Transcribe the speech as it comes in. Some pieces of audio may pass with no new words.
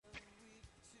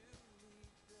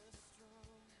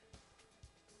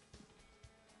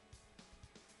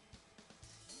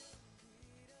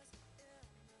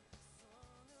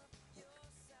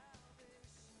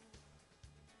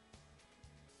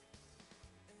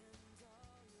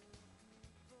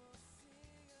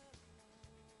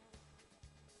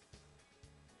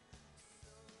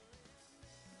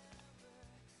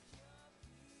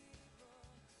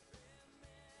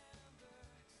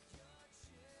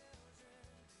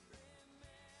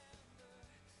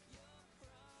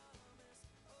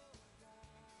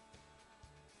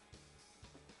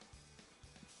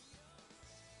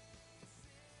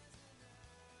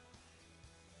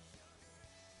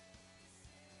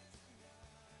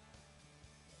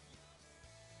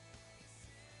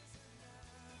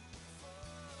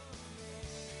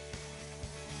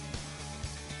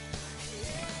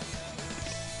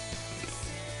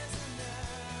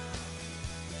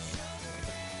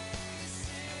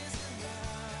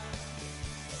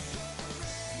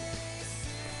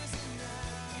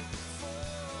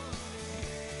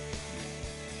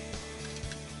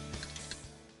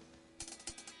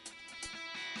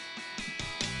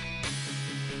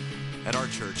At our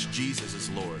church, Jesus is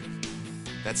Lord.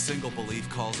 That single belief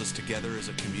calls us together as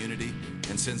a community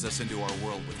and sends us into our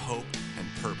world with hope and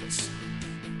purpose.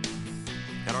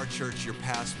 At our church, your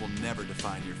past will never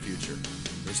define your future.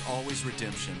 There's always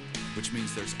redemption, which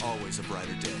means there's always a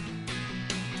brighter day.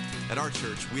 At our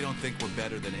church, we don't think we're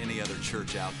better than any other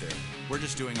church out there. We're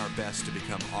just doing our best to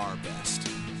become our best.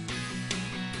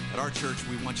 At our church,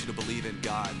 we want you to believe in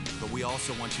God, but we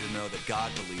also want you to know that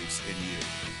God believes in you.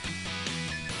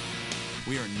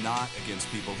 We are not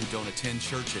against people who don't attend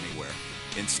church anywhere.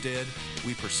 Instead,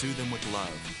 we pursue them with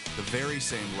love, the very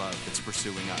same love that's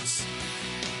pursuing us.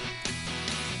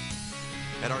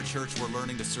 At our church, we're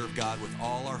learning to serve God with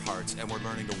all our hearts, and we're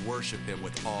learning to worship Him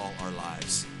with all our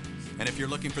lives. And if you're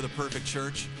looking for the perfect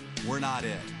church, we're not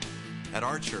it. At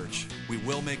our church, we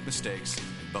will make mistakes,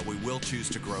 but we will choose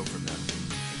to grow from them.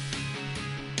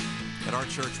 At our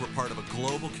church, we're part of a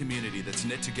global community that's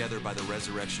knit together by the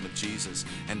resurrection of Jesus.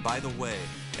 And by the way,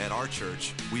 at our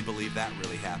church, we believe that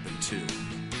really happened too.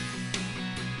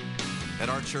 At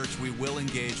our church, we will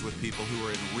engage with people who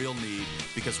are in real need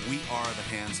because we are the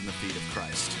hands and the feet of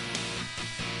Christ.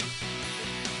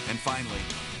 And finally,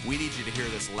 we need you to hear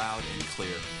this loud and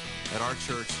clear. At our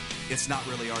church, it's not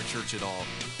really our church at all.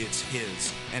 It's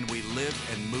His. And we live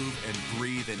and move and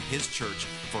breathe in His church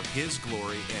for His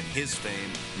glory and His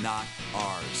fame, not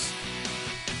ours.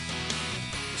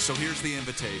 So here's the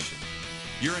invitation.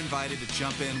 You're invited to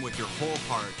jump in with your whole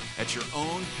heart at your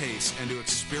own pace and to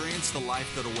experience the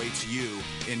life that awaits you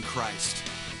in Christ.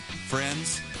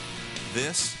 Friends,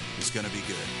 this is going to be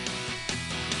good.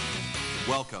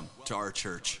 Welcome to our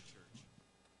church.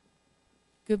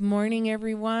 Good morning,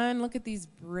 everyone. Look at these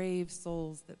brave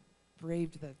souls that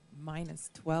braved the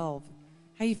 -12.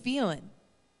 How you feeling?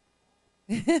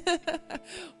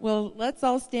 Well, let's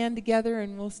all stand together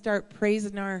and we'll start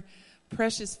praising our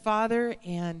precious Father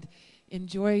and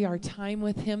enjoy our time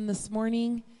with Him this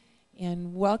morning.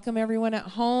 And welcome everyone at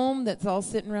home that's all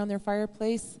sitting around their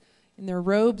fireplace in their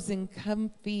robes and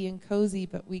comfy and cozy,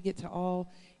 but we get to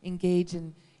all engage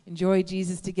and enjoy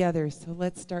Jesus together. So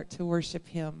let's start to worship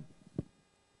Him.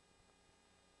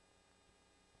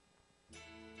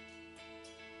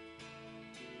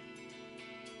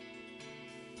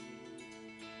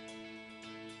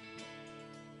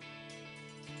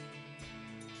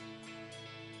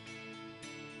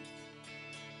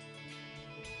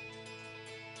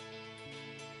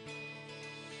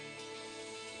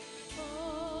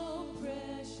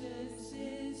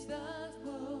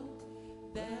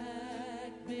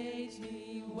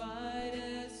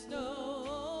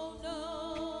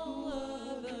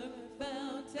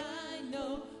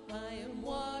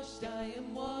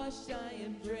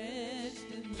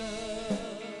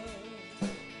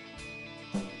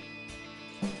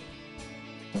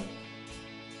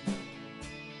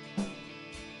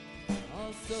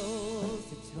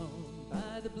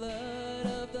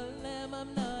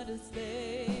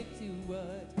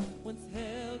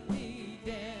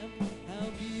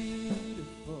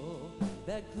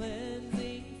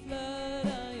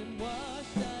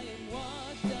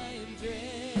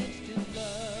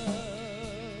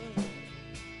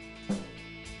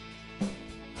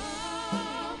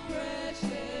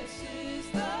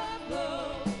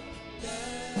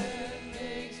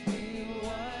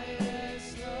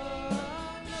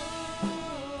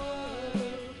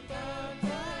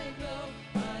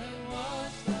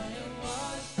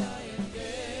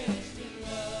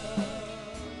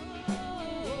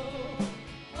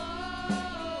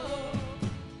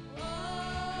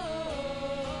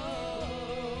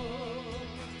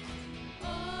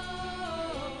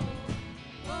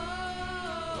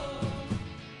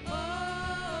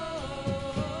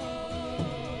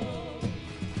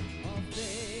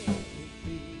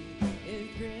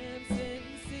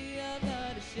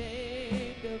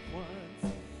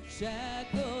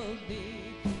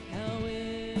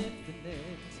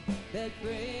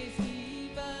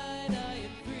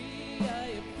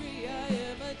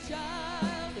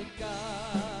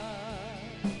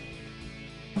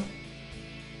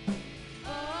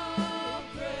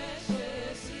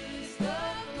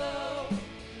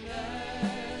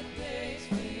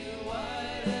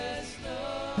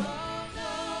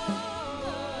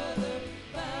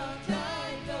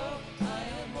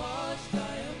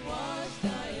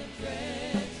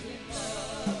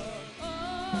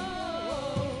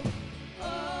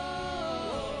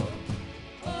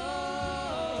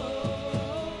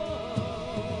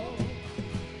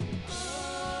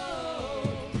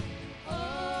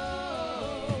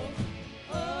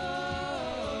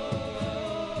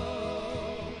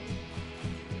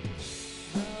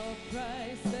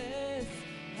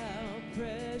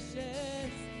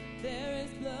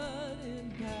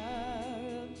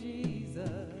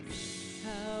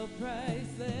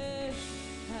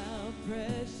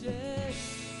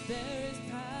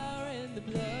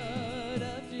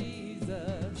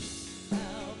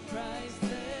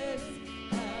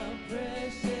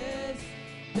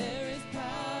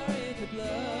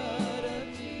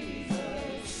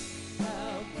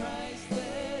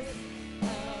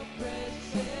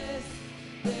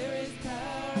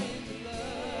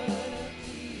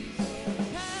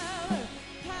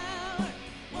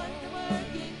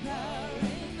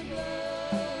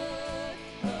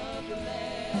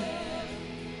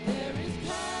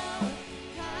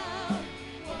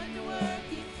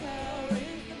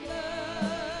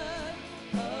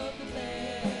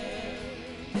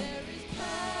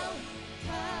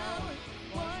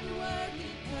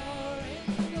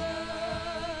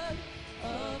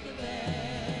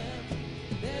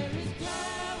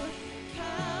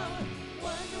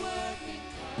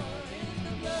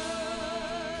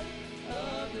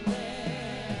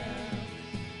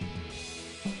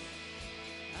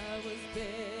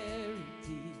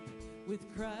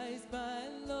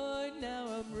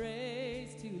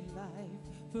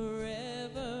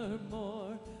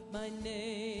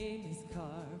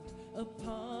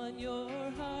 upon your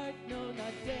heart. No,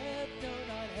 not death, no,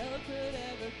 not hell could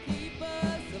ever keep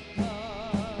us apart.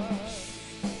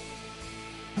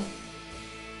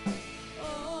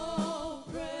 Oh,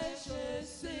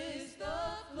 precious is the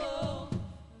flow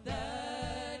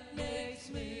that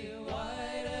makes me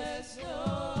white as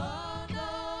snow. No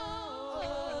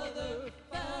other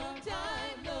fount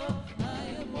I know. I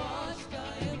am washed,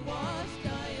 I am washed,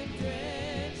 I am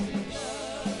drenched in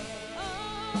love.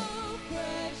 Oh,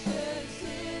 precious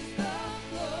is the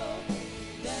flow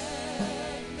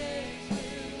that makes me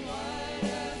white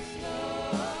as snow.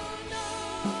 No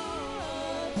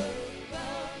other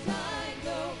fount I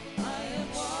know. I am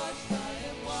washed, I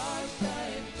am washed, I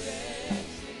am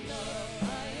drenched in love.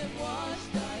 I am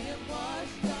washed, I am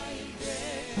washed, I am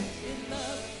drenched in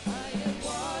love. I am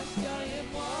washed, I am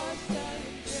washed, I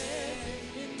am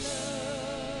drenched in love.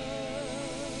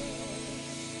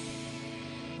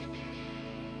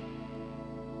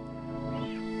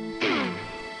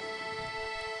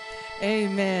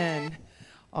 Amen.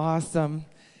 Awesome.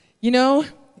 You know,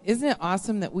 isn't it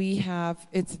awesome that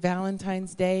it's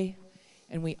Valentine's Day,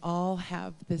 and we all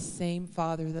have the same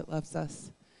Father that loves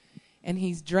us, and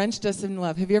He's drenched us in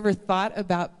love. Have you ever thought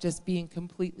about just being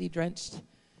completely drenched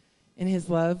in His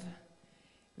love?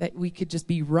 That we could just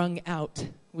be wrung out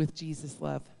with Jesus'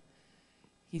 love.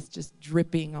 He's just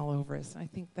dripping all over us. I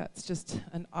think that's just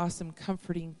an awesome,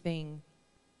 comforting thing.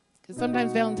 Because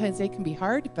sometimes Valentine's Day can be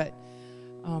hard, but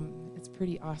it's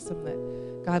pretty awesome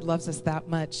that God loves us that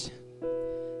much.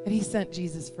 That He sent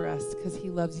Jesus for us because He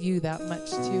loves you that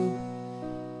much too.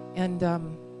 And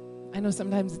I know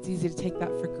sometimes it's easy to take that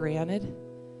for granted,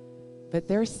 but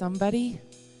there's somebody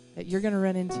that you're going to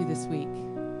run into this week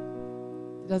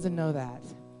that doesn't know that.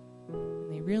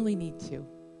 And they really need to.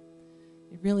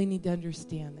 They really need to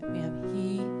understand that, man,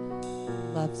 He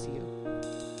loves you.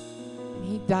 And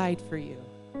He died for you.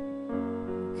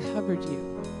 He covered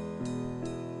you.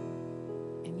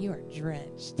 And you are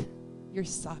drenched. You're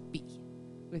soppy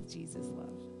with Jesus'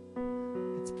 love.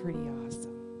 That's pretty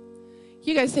awesome.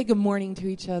 You guys say good morning to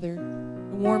each other.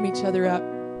 Warm each other up.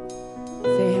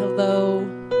 Say hello.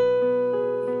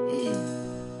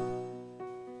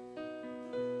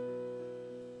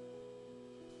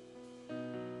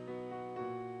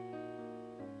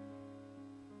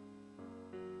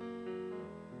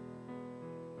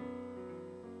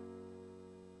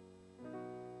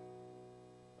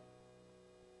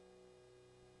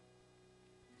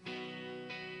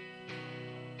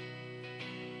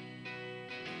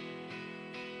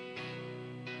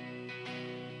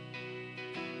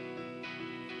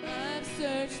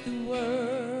 Search the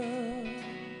world,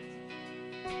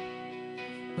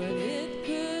 but it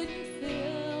couldn't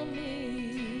fill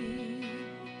me.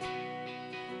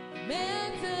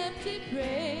 Man's empty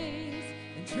praise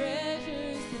and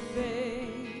treasures that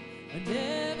fade are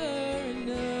never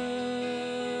enough.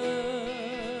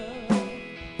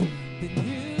 Then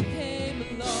you came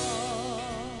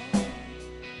along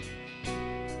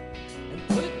and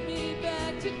put me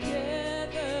back together.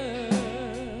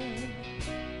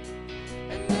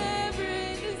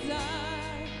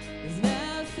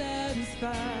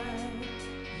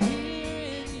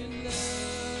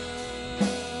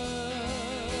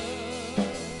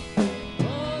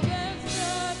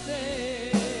 There's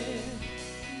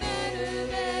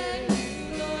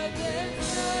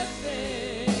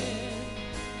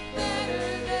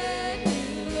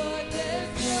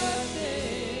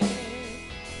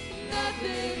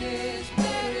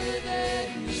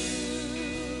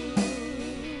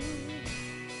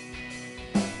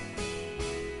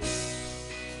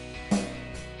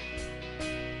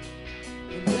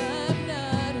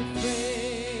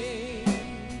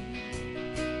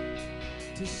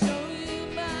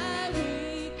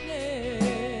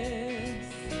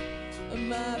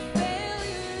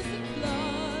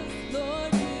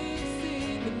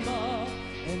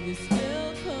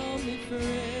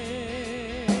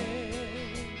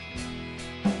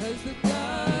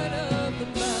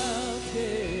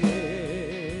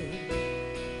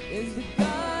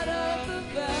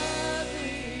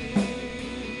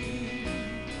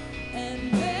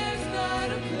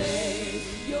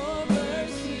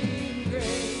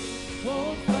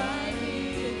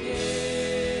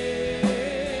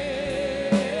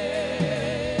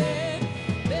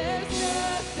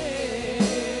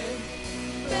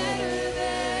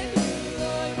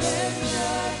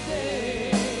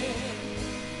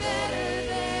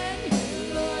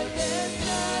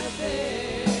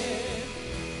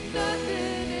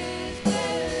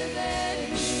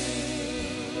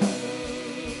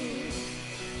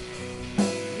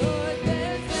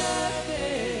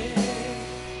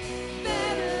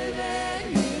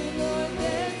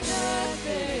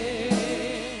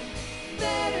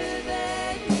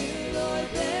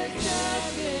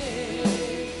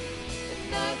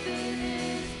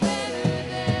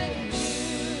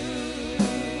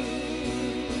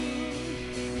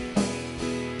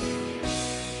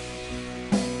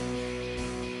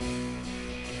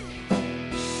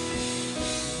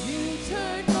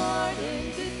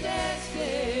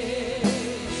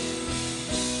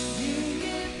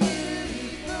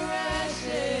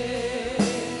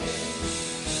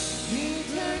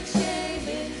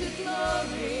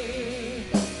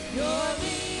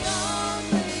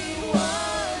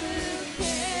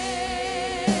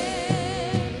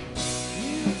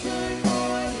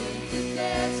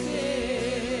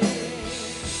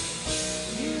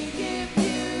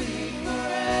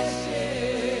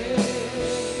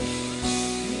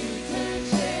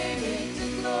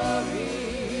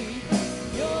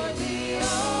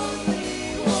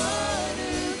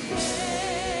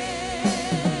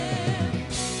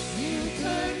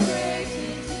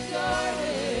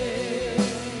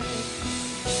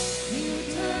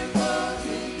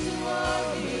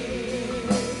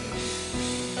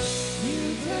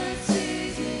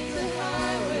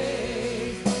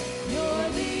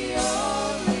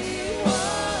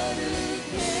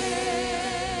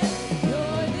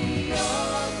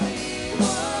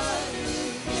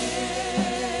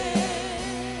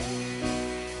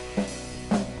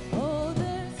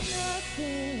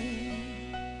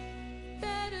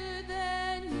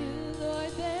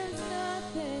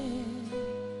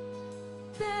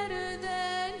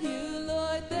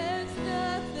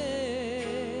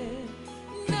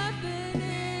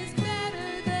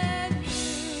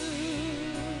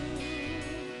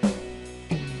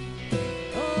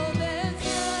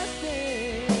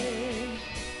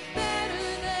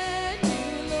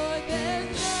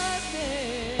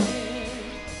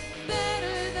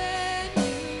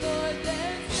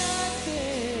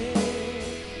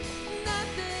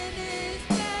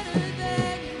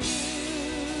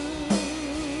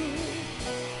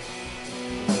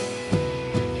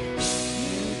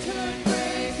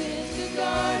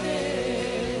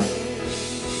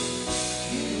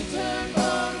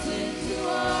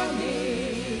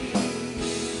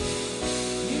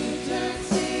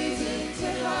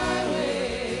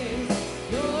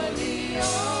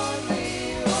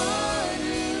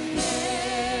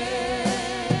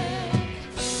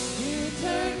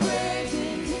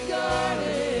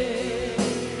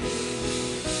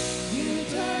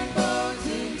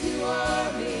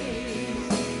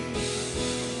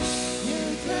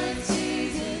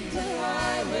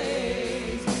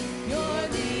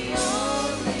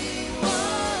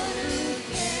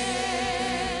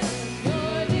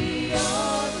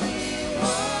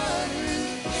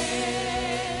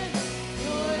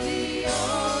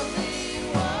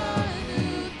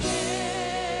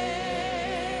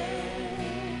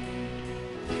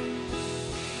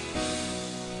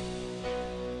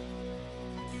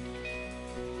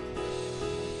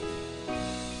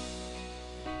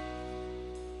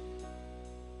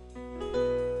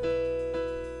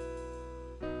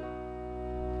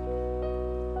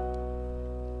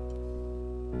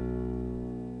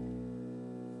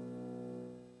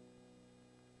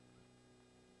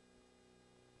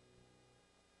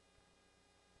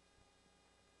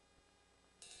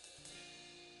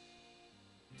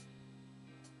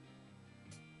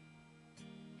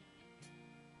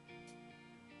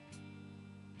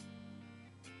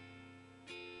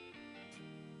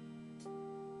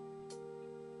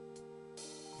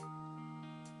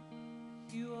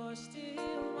You are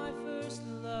still my first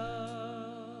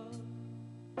love,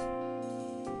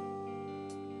 and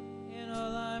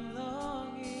all I'm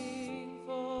longing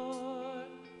for.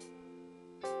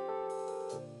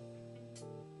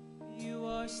 You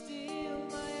are still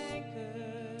my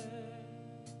anchor,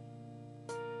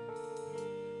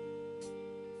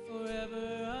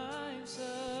 forever I'm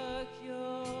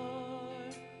secure.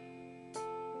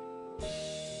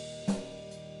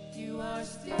 You are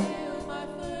still my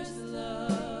first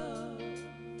love.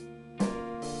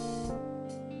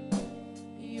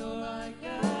 You're my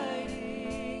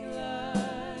guiding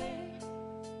light.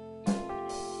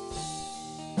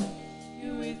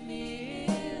 You're with me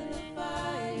in the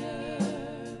fire,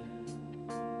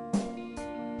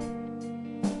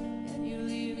 and you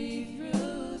lead me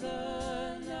through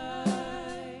the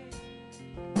night.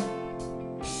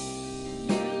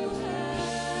 You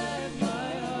have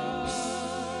my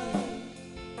heart.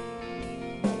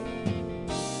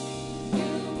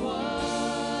 You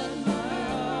won my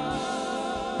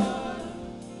heart.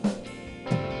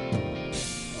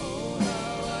 Oh,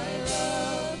 how I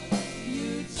love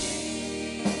you, Jesus.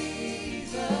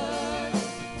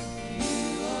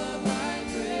 You are my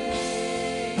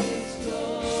greatest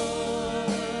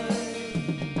joy.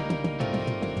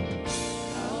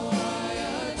 How I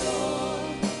adore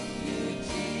you,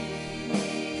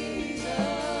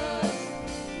 Jesus.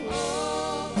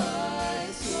 Oh, my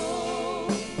soul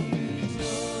rejoice.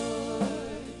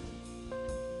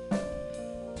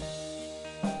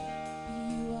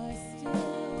 You are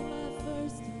still my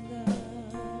first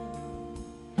love,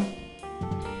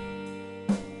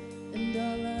 and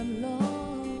all I'm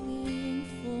longing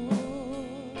for.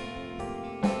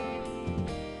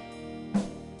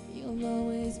 You'll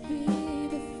always be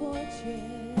the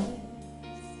fortress,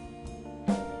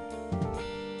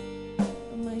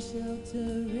 my shelter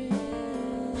in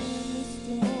the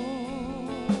storm.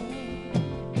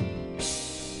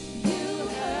 You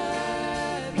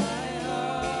have my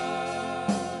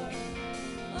heart.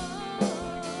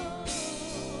 Oh,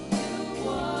 you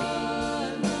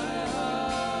won my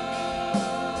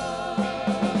heart.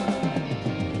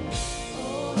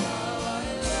 Oh, how I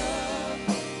love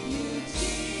you,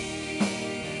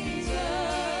 Jesus.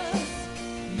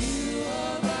 You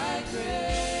are my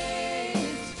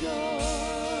greatest joy.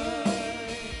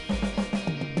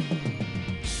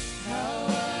 How I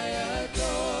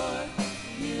adore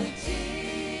you,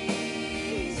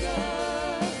 Jesus.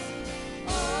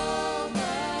 All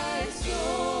my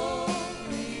soul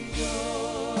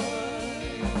rejoice.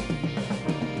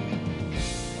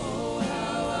 Oh,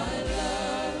 how I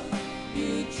love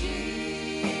you, Jesus.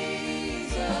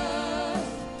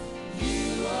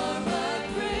 You are my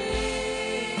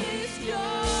greatest joy.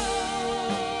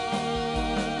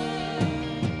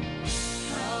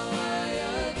 How I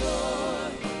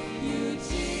adore you,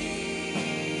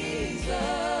 Jesus.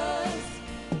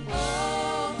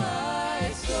 All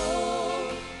my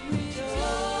soul rejoice.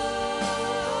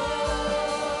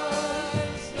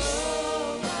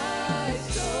 Oh, my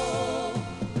soul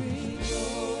rejoice.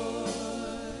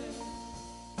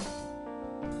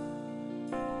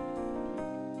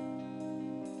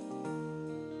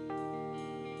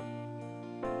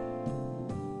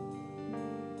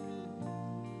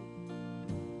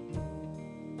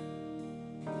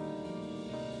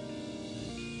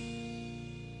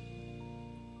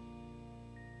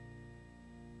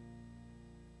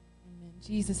 Amen.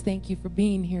 Jesus, thank you for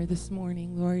being here this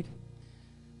morning, Lord.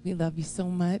 We love you so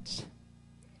much.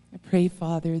 I pray,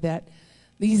 Father, that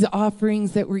these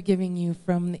offerings that we're giving you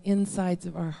from the insides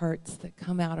of our hearts that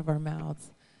come out of our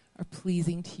mouths are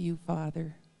pleasing to you,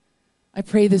 Father. I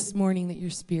pray this morning that your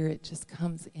Spirit just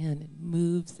comes in and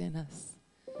moves in us.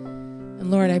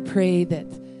 And Lord, I pray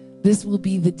that this will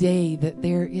be the day that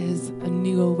there is a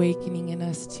new awakening in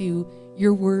us to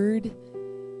your word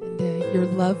and your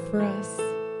love for us,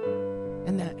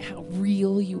 and that how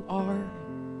real you are,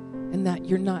 and that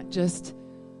you're not just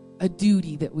a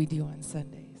duty that we do on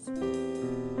Sundays.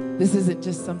 This isn't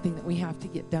just something that we have to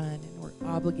get done and we're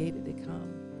obligated to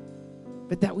come,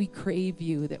 but that we crave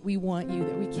you, that we want you,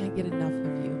 that we can't get enough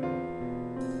of you.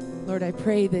 Lord, I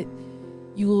pray that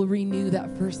you will renew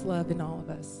that first love in all of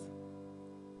us,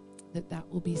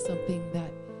 that will be something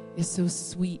that is so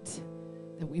sweet,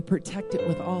 that we protect it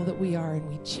with all that we are and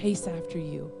we chase after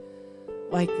you,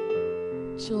 like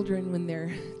children when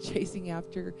they're chasing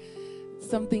after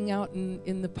something out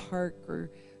in the park or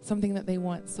something that they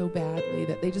want so badly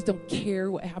that they just don't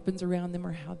care what happens around them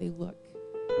or how they look.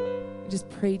 I just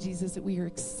pray, Jesus, that we are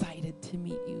excited to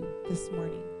meet you this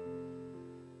morning,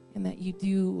 and that you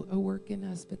do a work in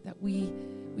us, but that we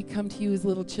come to you as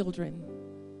little children,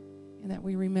 and that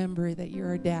we remember that you're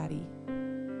our daddy,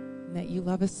 and that you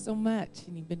love us so much,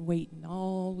 and you've been waiting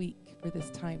all week for this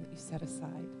time that you set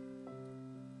aside.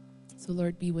 So,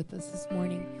 Lord, be with us this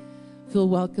morning. Feel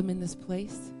welcome in this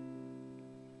place.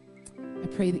 I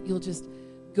pray that you'll just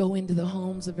go into the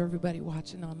homes of everybody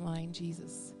watching online,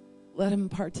 Jesus. Let them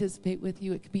participate with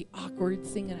you. It could be awkward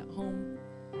singing at home.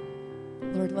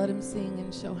 Lord, let them sing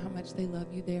and show how much they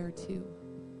love you there too.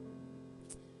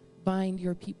 Bind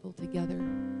your people together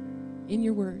in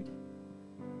your word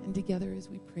and together as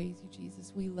we praise you,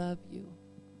 Jesus. We love you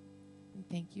and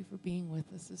thank you for being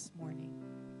with us this morning.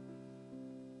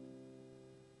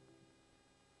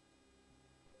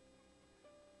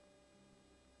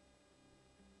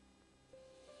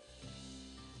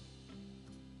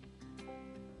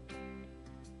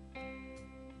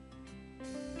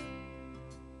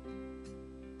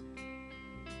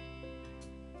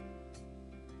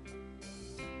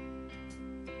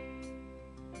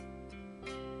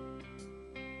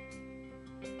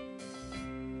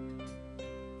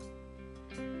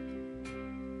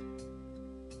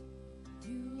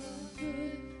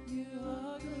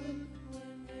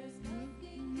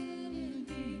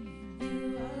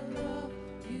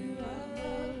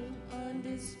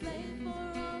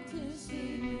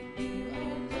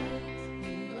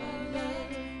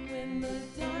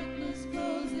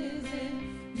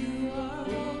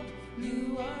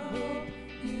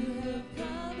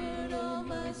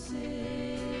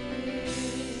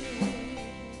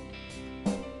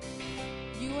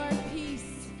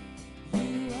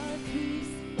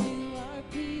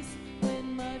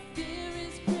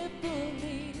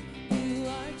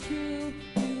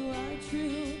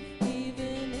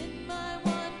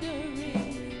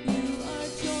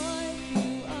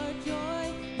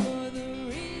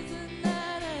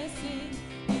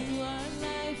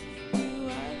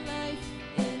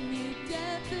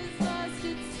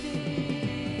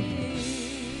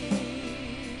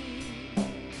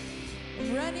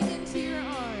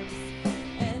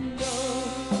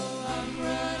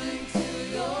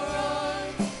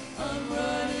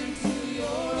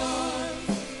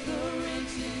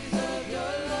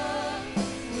 Your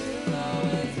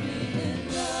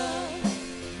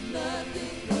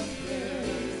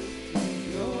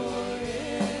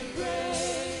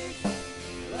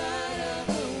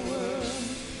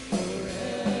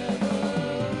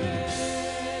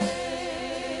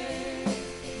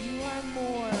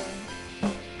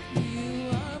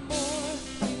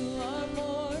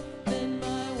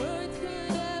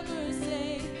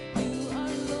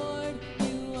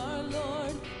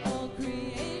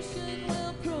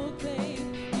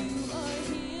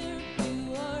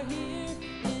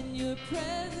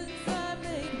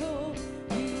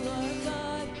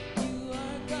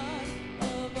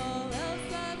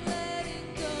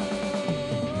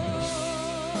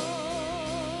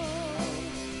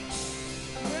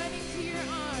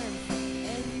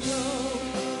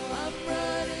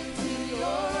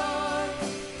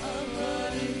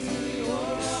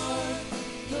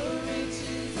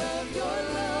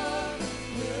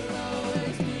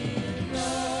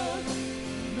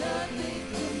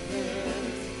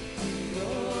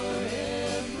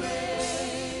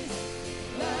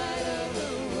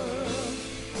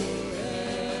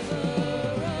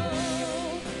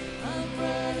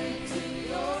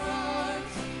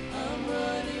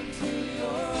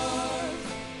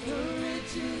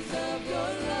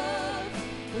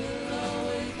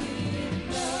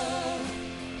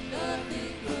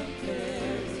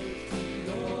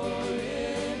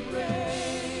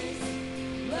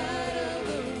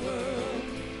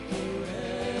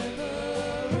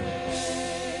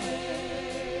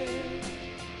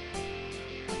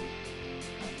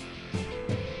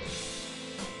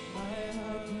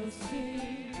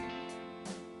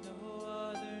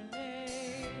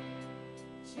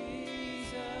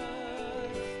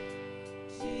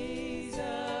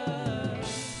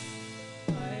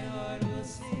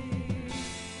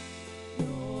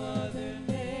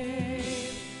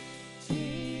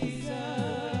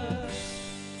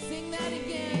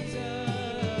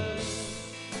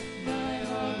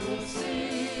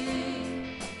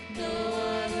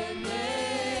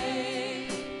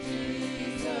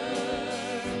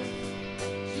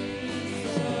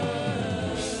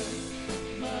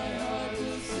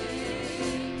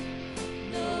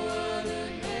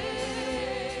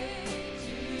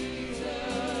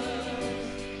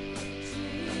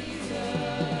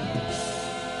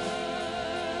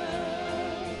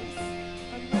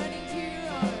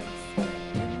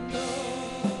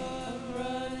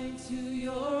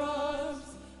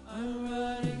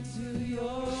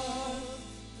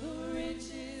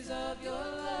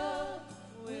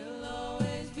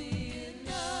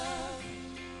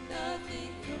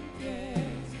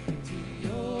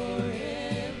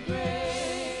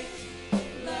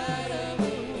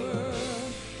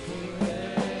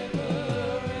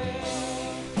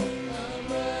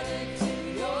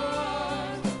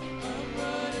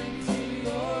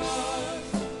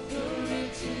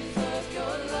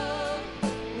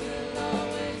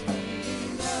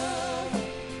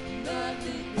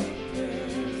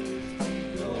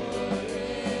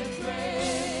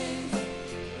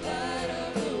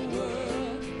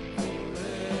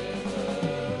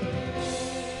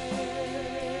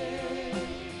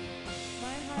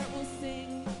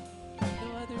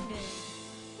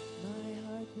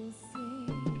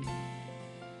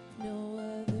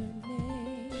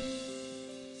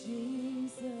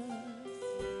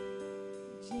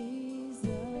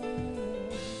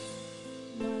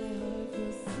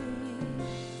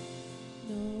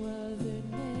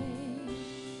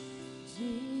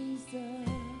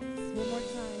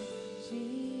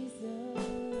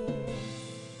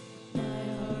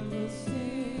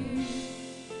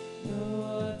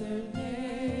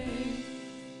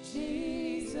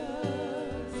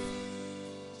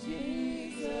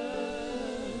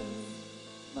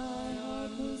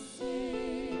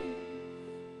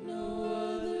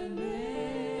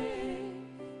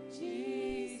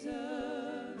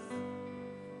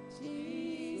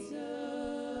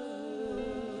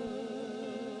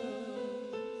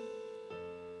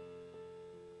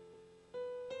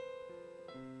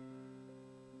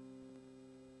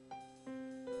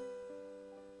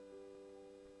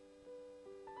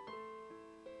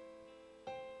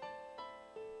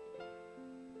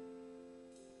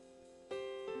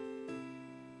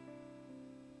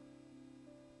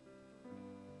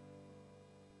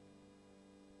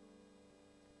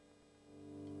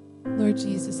Lord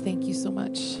Jesus, thank you so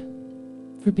much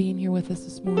for being here with us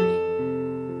this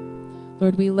morning.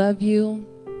 Lord, we love you.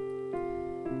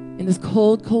 In this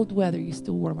cold, cold weather, you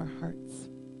still warm our hearts.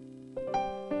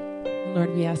 And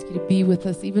Lord, we ask you to be with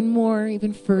us even more,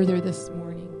 even further this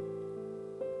morning.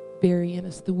 Bury in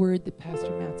us the word that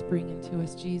Pastor Matt's bringing to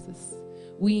us, Jesus.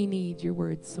 We need your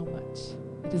word so much.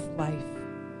 It is life.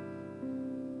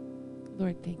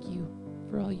 Lord, thank you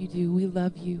for all you do. We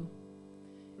love you.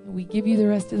 And we give you the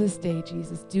rest of this day,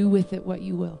 Jesus. Do with it what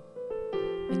you will.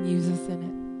 And use us in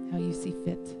it how you see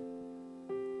fit.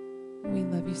 And we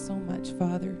love you so much,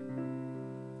 Father.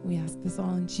 We ask this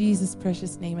all in Jesus'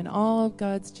 precious name. And all of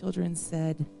God's children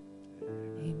said,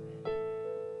 amen.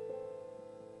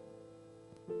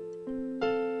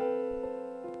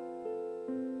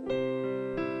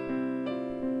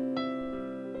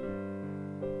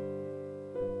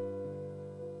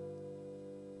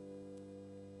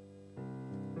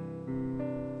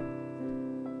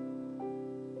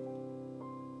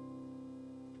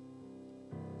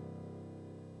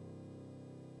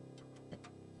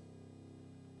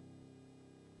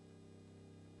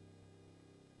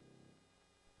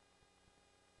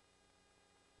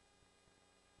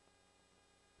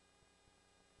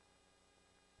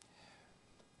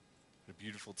 A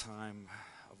beautiful time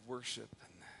of worship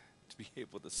and to be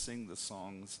able to sing the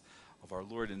songs of our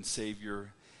Lord and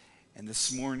Savior. And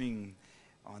this morning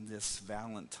on this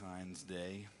Valentine's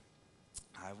Day,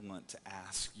 I want to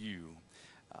ask you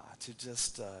to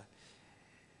just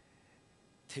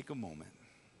take a moment,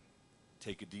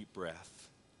 take a deep breath.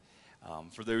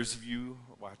 For those of you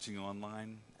watching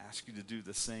online, I ask you to do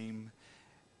the same.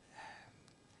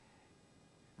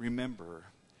 Remember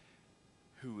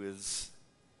who is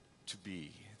to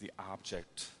be the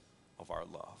object of our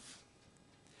love.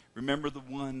 Remember the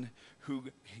one who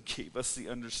gave us the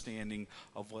understanding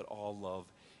of what all love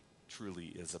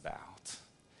truly is about.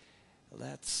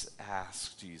 Let's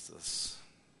ask Jesus,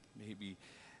 maybe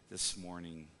this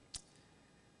morning,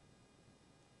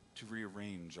 to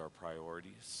rearrange our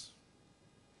priorities,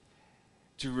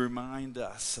 to remind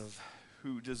us of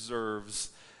who deserves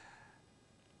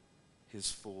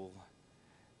his full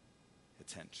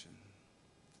attention.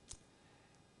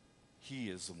 He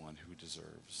is the one who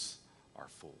deserves our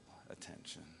full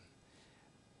attention.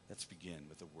 Let's begin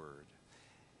with a word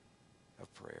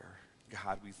of prayer.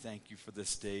 God, we thank you for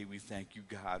this day. We thank you,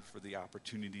 God, for the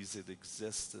opportunities that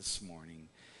exist this morning,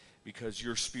 because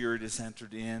your Spirit has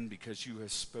entered in, because you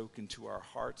have spoken to our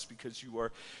hearts, because you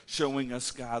are showing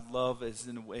us, God, love as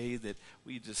in a way that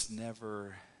we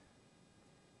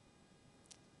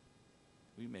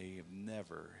may have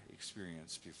never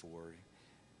experienced before.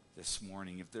 This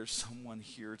morning, if there's someone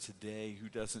here today who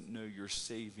doesn't know your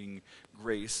saving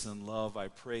grace and love, I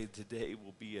pray today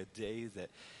will be a day that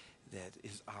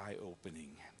is eye-opening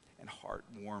and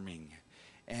heart-warming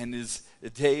and is a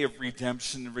day of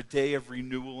redemption, a day of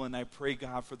renewal. And I pray,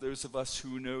 God, for those of us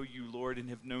who know you, Lord, and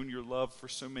have known your love for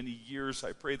so many years,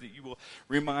 I pray that you will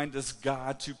remind us,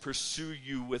 God, to pursue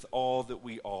you with all that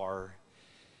we are.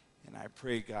 And I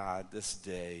pray, God, this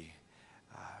day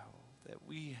that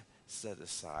we set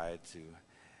aside to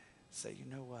say, you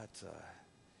know what,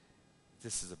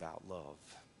 this is about love.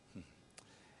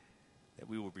 That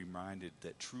we will be reminded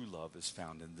that true love is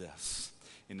found in this,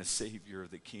 in a Savior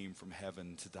that came from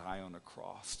heaven to die on a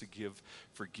cross, to give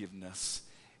forgiveness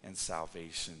and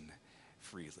salvation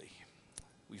freely.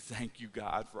 We thank you,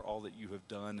 God, for all that you have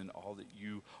done and all that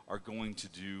you are going to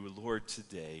do. Lord,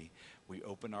 today we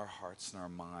open our hearts and our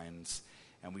minds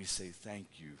and we say, thank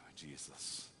you,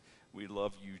 Jesus. We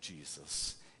love you,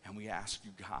 Jesus. And we ask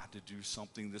you, God, to do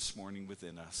something this morning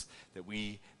within us that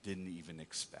we didn't even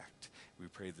expect. We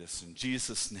pray this in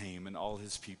Jesus' name, and all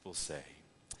his people say,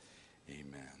 amen.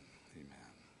 Amen.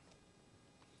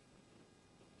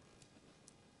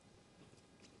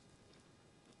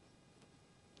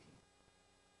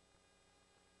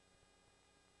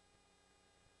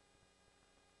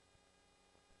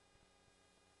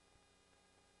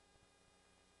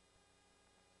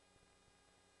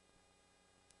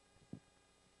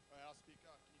 All right, I'll speak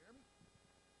up. Can you hear me?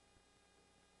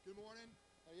 Good morning.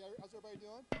 How's everybody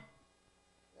doing?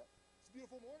 Yeah. It's a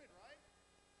beautiful morning, right?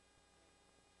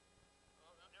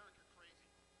 Oh, Eric, you're crazy.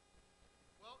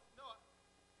 Well, no,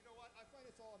 you know what? I find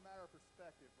it's all a matter of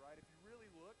perspective, right? If you really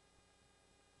look,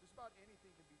 just about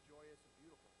anything can be joyous and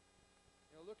beautiful.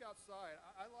 You know, look outside.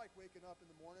 I like waking up in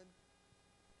the morning.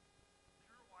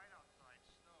 Pure white outside,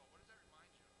 snow. What does that remind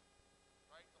you of?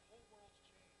 Right? The whole world's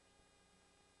changed.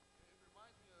 It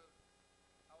reminds me of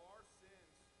how our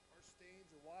sins, our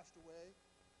stains are washed away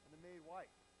and they're made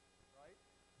white, right?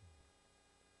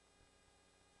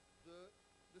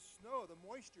 The the snow, the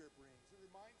moisture it brings. It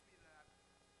reminds me that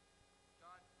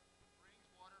God brings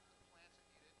water for the plants that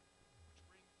need it, which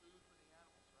bring food for the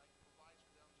animals, right? He provides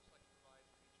for them just like he provides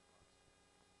for each of us.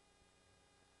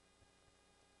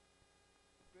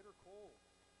 The bitter cold.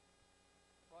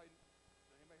 Probably,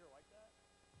 does anybody here like that?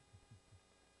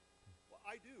 Well,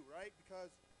 I do, right?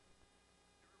 Because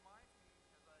it reminds me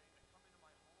as I come into my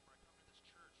home or I come to this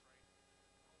church, right?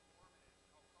 How warm it is,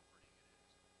 how comforting it is.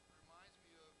 It reminds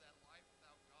me of that life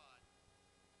without God.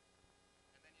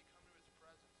 And then you come to his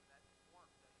presence and that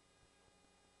warmth that you feel.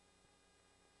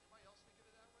 Anybody else think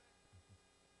of it that way?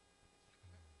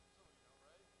 Some of you know,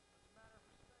 right? It's a matter of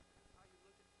perspective. It's how you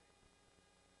look at things.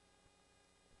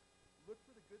 Look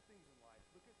for the good things in life.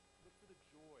 Look for the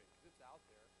joy, because it's out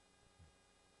there.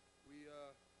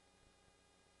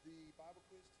 The Bible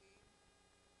quiz team,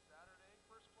 Saturday,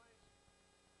 first place,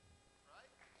 right?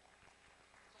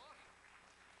 It's awesome.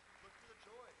 Look for the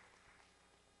joy.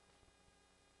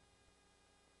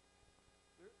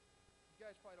 You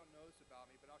guys probably don't know this about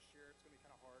me, but I'll share. It's going to be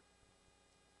kind of hard.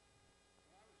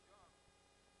 When I was young,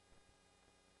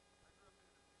 I grew up in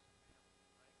an abusive family,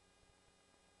 right?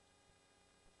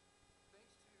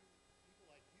 Thanks to people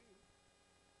like you,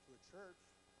 to a church,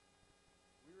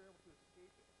 we were able to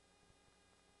escape it.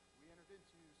 We entered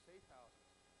into safe houses.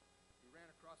 We ran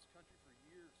across the country for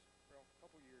years, for a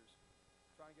couple years,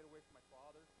 trying to get away from my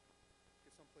father,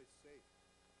 get someplace safe.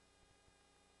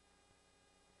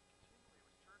 And continually it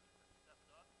was churches that stepped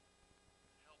up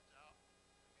and helped out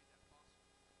and made that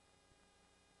possible.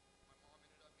 My mom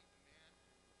ended up meeting a man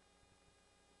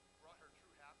who brought her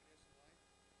true happiness in life.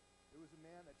 It was a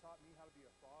man that taught me how to be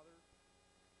a father,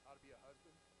 how to be a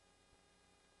husband.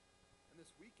 And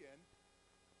this weekend,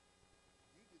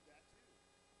 you did that too.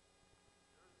 There was a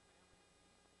family in need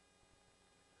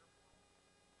to care for them.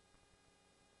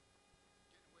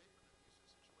 Getting away from an abusive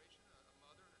situation, a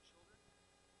mother and her children.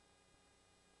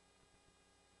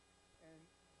 And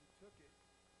you took it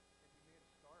and you made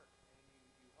a start and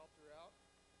you helped her out.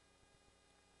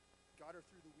 Got her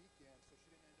through the weekend so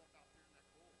she didn't end up out there in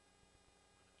that cold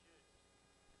with her kids.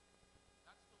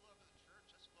 That's the love of the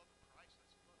church. That's the love of Christ.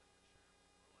 That's the love that you're sharing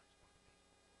with the world. I just want to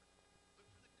thank you, Lord. Look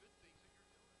for the good things that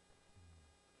you're doing. Look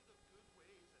at the good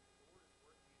ways that the Lord is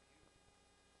working in you.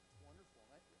 It's wonderful,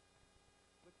 isn't it?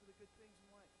 Look for the good things in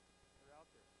life. They're out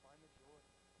there. Find the joy.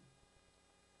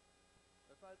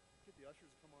 If I get the ushers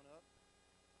to come on up.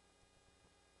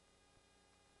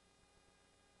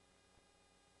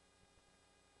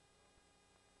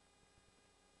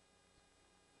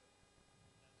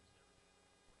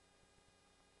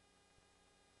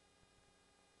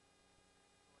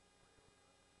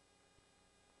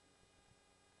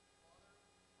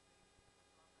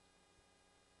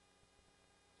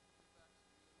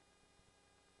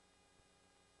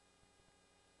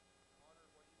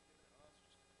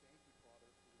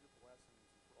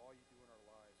 All you do in our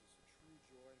lives. It's a true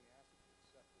joy, and we ask that you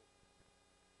accept it.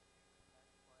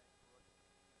 Magnify and glorify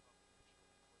you up in your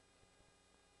children, Lord, that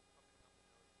helping them to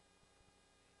know you.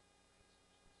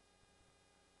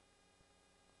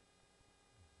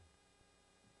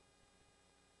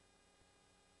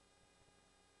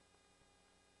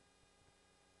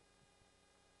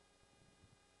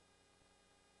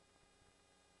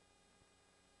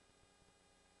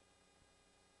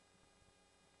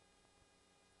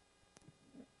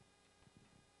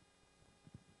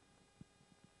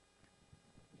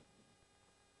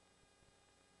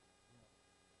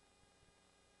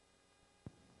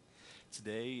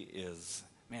 Today is,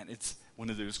 man, it's one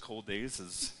of those cold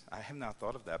days. I have not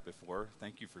thought of that before.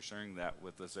 Thank you for sharing that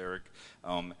with us, Eric.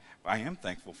 I am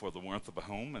thankful for the warmth of a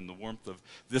home and the warmth of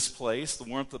this place, the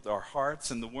warmth of our hearts,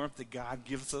 and the warmth that God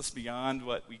gives us beyond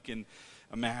what we can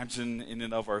imagine in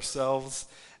and of ourselves.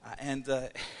 And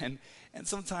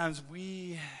sometimes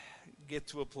we get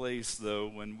to a place, though,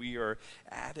 when we are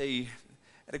at a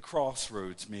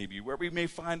crossroads, maybe, where we may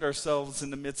find ourselves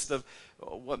in the midst of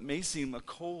what may seem a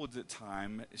cold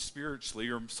time spiritually,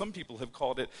 or some people have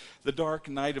called it the dark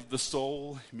night of the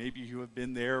soul. Maybe you have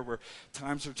been there where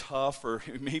times are tough, or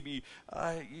maybe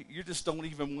you just don't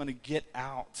even want to get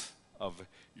out of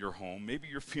your home. Maybe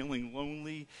you're feeling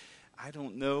lonely. I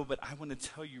don't know, but I want to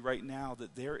tell you right now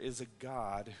that there is a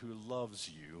God who loves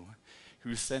you,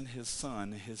 who sent his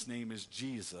son. His name is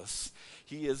Jesus.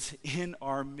 He is in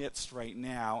our midst right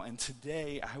now. And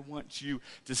today I want you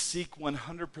to seek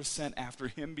 100% after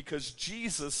him, because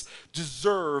Jesus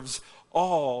deserves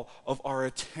all of our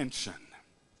attention.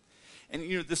 And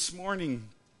this morning,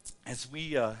 as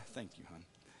we, thank you, hon.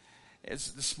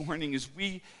 This morning, as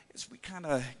we kind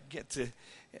of get to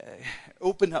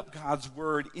open up God's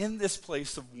word in this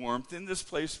place of warmth, in this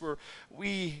place where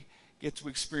we get to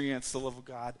experience the love of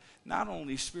God, not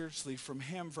only spiritually from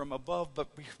him from above, but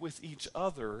with each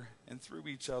other and through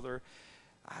each other,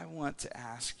 I want to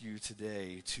ask you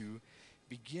today to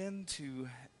begin to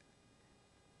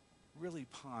really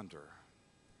ponder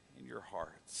in your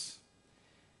hearts.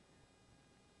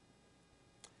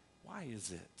 Why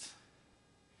is it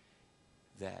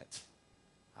that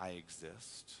I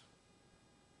exist?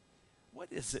 What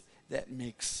is it that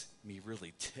makes me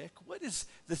really tick? What is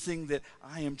the thing that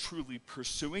I am truly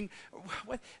pursuing?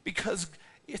 Because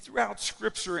throughout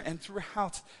Scripture and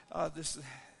throughout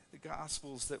the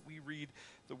Gospels that we read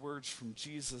the words from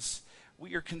Jesus,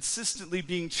 we are consistently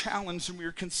being challenged and we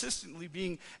are consistently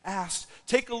being asked,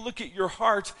 take a look at your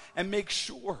heart and make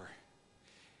sure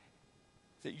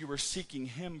that you are seeking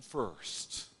him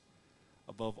first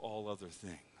above all other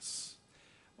things.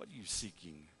 What are you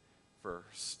seeking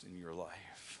first in your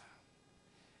life?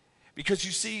 Because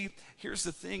you see, here's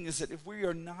the thing, is that if we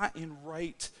are not in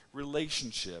right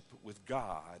relationship with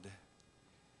God,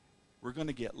 we're going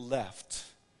to get left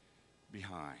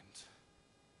behind.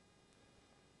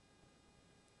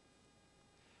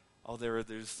 Oh, there are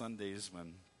those Sundays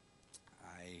when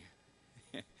I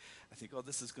think, oh,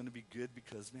 this is going to be good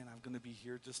because, man, I'm going to be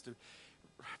here just to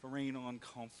rain on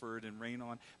comfort and rain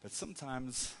on. But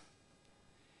sometimes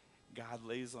God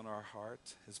lays on our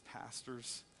heart as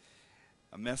pastors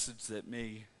a message that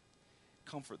may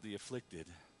comfort the afflicted,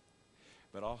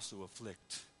 but also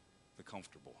afflict the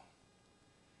comfortable.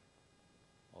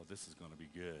 Oh, this is going to be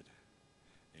good.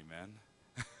 Amen?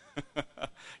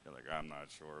 You're like, I'm not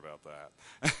sure about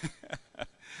that.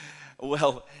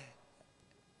 Well,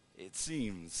 it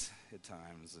seems at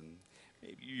times, and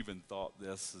maybe you even thought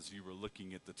this as you were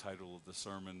looking at the title of the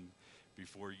sermon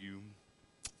before you,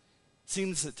 it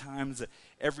seems at times that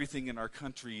everything in our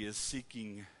country is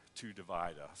seeking to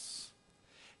divide us.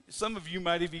 Some of you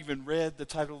might have even read the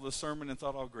title of the sermon and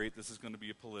thought, oh great, this is going to be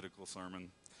a political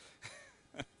sermon.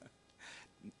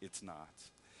 It's not.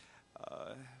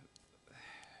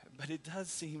 But it does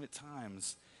seem at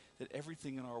times that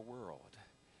everything in our world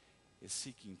is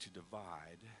seeking to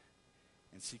divide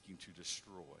and seeking to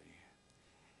destroy.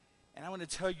 And I want to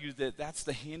tell you that that's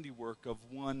the handiwork of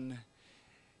one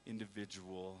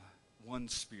individual, one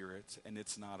spirit, and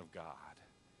it's not of God.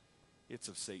 It's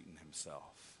of Satan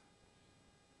himself.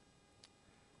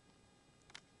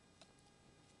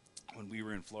 When we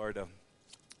were in Florida,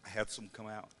 I had some come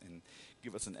out and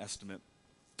give us an estimate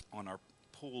on our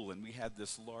pool, and we had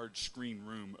this large screen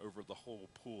room over the whole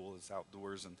pool. It's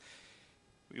outdoors, and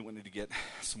we wanted to get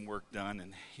some work done,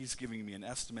 and he's giving me an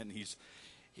estimate, and he's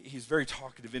a very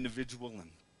talkative individual, and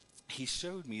he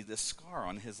showed me this scar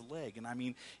on his leg, and I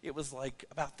mean, it was like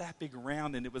about that big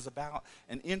around, and it was about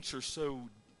an inch or so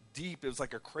deep. It was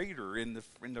like a crater in the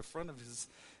front of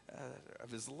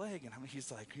his leg, and I mean,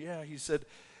 he's like, yeah, he said,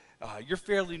 you're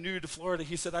fairly new to Florida.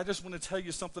 He said, I just want to tell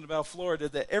you something about Florida,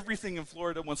 that everything in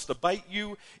Florida wants to bite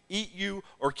you, eat you,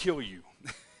 or kill you.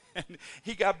 And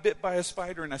he got bit by a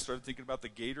spider, and I started thinking about the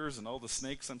gators and all the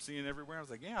snakes I'm seeing everywhere. I was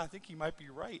like, yeah, I think he might be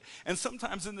right. And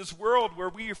sometimes in this world where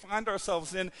we find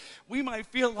ourselves in, we might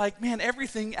feel like, man,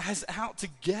 everything is out to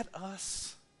get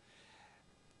us.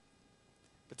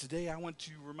 But today I want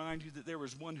to remind you that there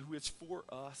is one who is for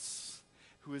us,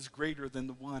 who is greater than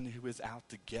the one who is out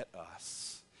to get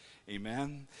us.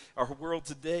 Amen? Our world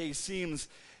today seems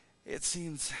at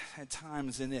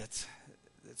times in it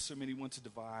that so many want to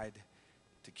divide,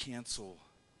 to cancel,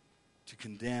 to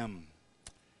condemn,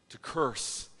 to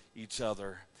curse each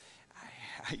other.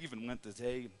 I even went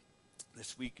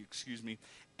this week,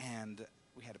 and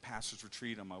we had a pastor's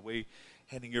retreat on my way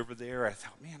heading over there. I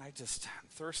thought, man, I'm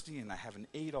thirsty and I haven't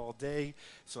ate all day.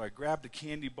 So I grabbed a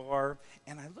candy bar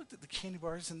and I looked at the candy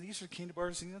bars, and these are candy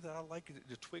bars, that I like,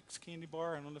 the Twix candy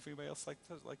bar. I don't know if anybody else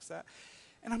likes that.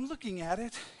 And I'm looking at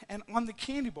it, and on the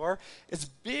candy bar, as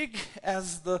big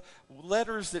as the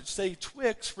letters that say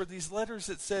Twix were these letters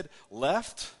that said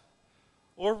left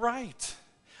or right.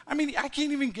 I mean, I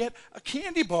can't even get a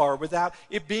candy bar without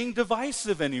it being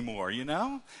divisive anymore,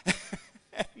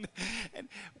 and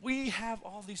we have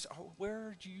all these.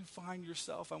 Where do you find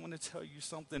yourself? I want to tell you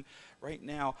something right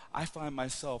now. I find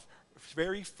myself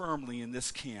very firmly in this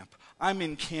camp. I'm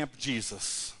in Camp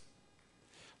Jesus.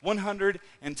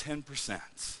 110%.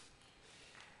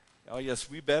 Oh, yes,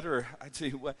 we better. I tell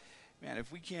you what, man,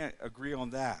 if we can't agree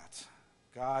on that,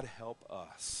 God help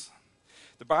us.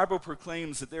 The Bible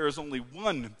proclaims that there is only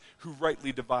one who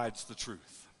rightly divides the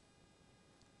truth.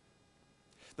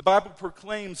 The Bible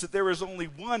proclaims that there is only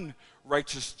one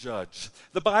righteous judge.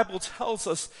 The Bible tells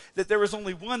us that there is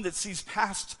only one that sees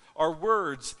past our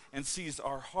words and sees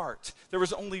our heart. There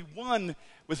is only one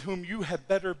with whom you had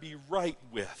better be right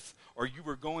with, or you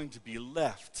were going to be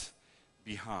left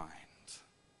behind.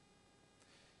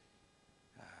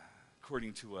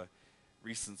 According to a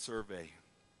recent survey,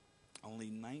 only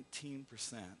 19%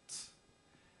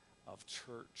 of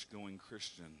church-going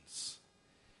Christians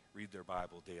read their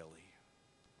Bible daily.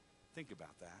 Think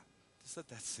about that. Just let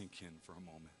that sink in for a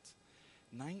moment.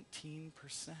 19%.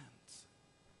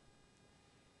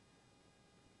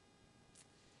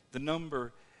 The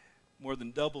number more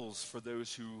than doubles for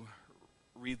those who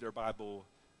read their Bible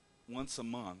once a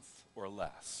month or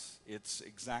less. It's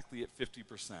exactly at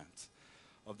 50%.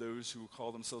 Of those who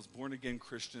call themselves born-again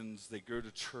Christians, they go to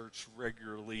church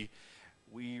regularly.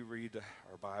 We read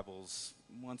our Bibles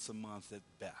once a month at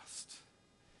best.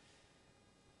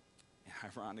 And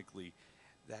ironically,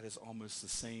 that is almost the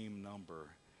same number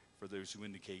for those who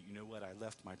indicate, you know what, I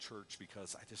left my church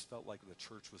because I just felt like the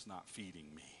church was not feeding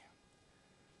me.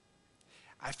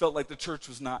 I felt like the church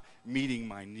was not meeting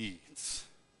my needs.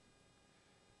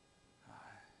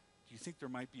 Do you think there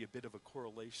might be a bit of a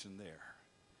correlation there?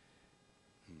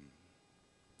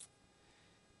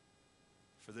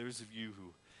 For those of you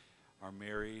who are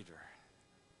married or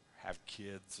have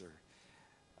kids or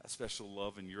a special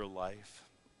love in your life,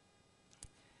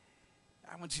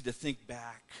 I want you to think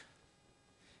back.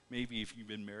 Maybe if you've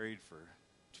been married for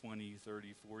 20,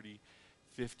 30, 40,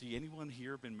 50. Anyone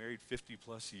here been married 50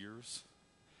 plus years?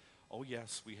 Oh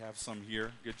yes, we have some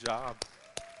here. Good job.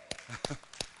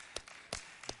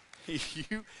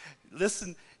 You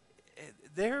listen,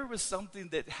 there was something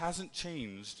that hasn't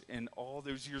changed in all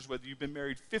those years, whether you've been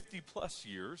married 50 plus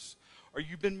years or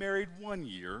you've been married 1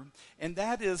 year, and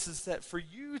that is that for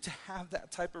you to have that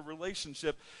type of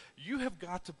relationship, you have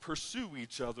got to pursue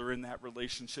each other in that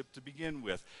relationship to begin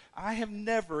with. I have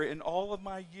never, in all of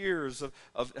my years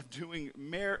of doing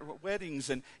weddings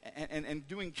and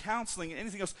doing counseling and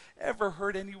anything else, ever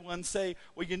heard anyone say,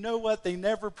 well, you know what, they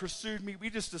never pursued me. We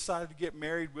just decided to get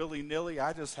married willy-nilly.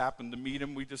 I just happened to meet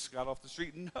him. We just got off the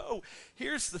street. No,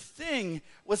 here's the thing,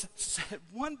 was at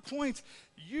one point,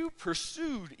 you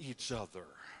pursued each other.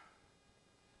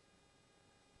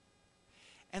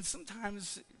 And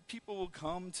sometimes people will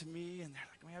come to me and they're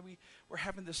like, man, we're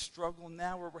having this struggle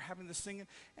now, or we're having this thing.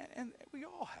 And we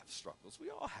all have struggles. We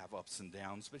all have ups and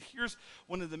downs. But here's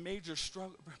one of the major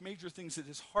things that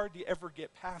is hard to ever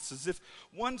get past is if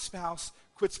one spouse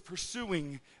quits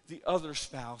pursuing the other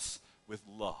spouse with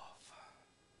love.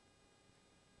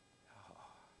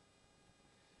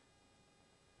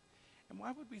 And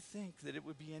why would we think that it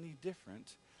would be any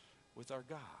different with our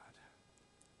God?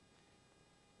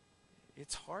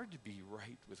 It's hard to be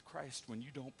right with Christ when you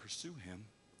don't pursue him.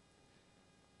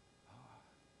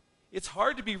 It's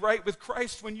hard to be right with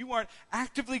Christ when you aren't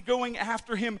actively going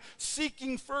after him,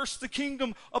 seeking first the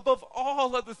kingdom above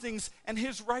all other things and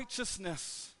his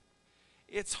righteousness.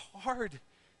 It's hard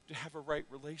to have a right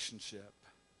relationship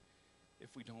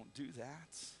if we don't do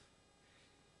that.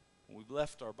 When we've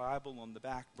left our Bible on the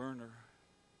back burner,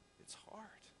 it's hard.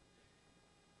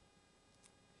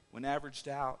 When averaged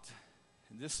out,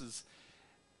 and this is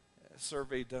a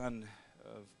survey done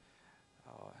of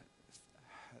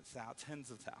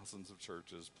tens of thousands of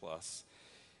churches plus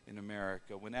in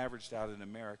America. When averaged out in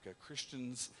America,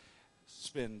 Christians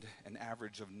spend an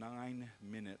average of 9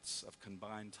 minutes of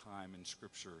combined time in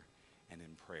Scripture and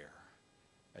in prayer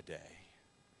a day.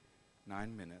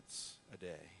 9 minutes a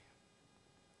day.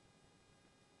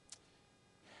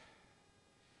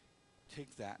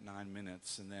 Take that 9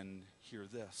 minutes and then hear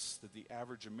this, that the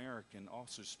average American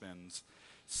also spends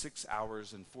 6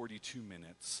 hours and 42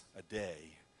 minutes a day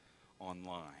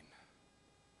online.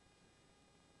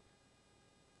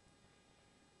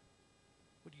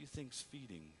 What do you think's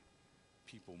feeding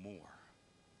people more?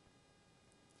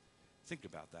 Think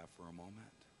about that for a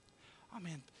moment. Oh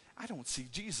man, I don't see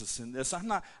Jesus in this. I'm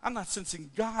not sensing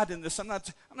God in this. I'm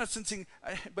not sensing,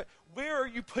 but where are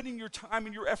you putting your time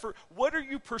and your effort? What are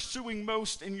you pursuing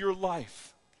most in your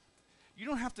life? You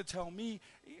don't have to tell me.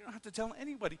 You don't have to tell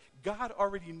anybody. God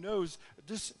already knows.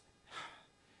 Just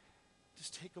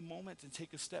take a moment and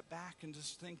take a step back and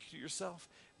just think to yourself,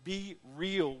 be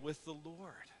real with the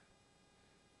Lord.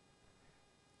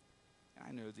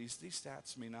 I know these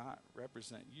stats may not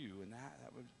represent you, and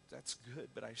that's good,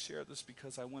 but I share this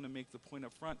because I want to make the point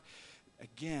up front,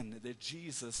 again, that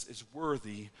Jesus is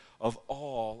worthy of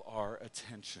all our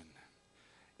attention.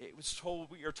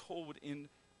 We are told in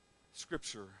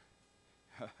Scripture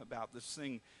about this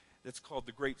thing that's called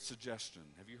the Great Suggestion.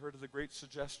 Have you heard of the Great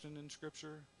Suggestion in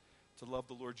Scripture? To love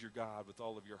the Lord your God with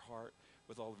all of your heart,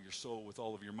 with all of your soul, with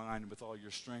all of your mind, and with all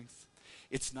your strength.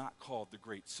 It's not called the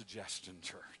Great Suggestion,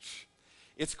 church.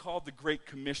 It's called the Great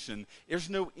Commission. There's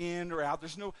no in or out.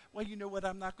 There's no, well, you know what,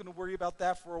 I'm not going to worry about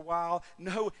that for a while.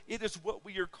 No, it is what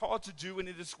we are called to do, and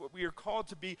it is what we are called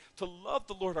to be, to love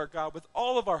the Lord our God with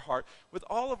all of our heart, with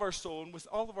all of our soul, and with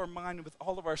all of our mind, and with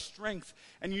all of our strength.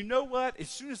 And you know what? As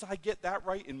soon as I get that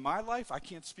right in my life, I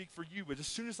can't speak for you, but as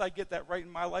soon as I get that right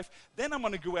in my life, then I'm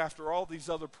going to go after all these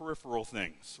other peripheral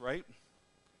things, right?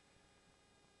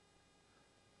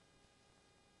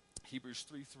 Hebrews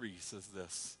 3:3 says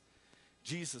this: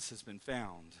 Jesus has been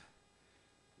found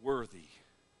worthy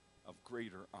of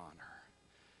greater honor.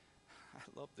 I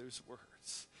love those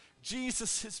words.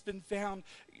 Jesus has been found.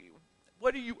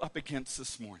 What are you up against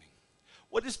this morning?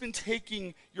 What has been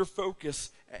taking your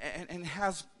focus and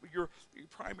has your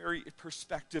primary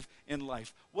perspective in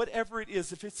life? Whatever it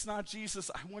is, if it's not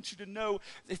Jesus, I want you to know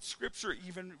that Scripture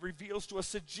even reveals to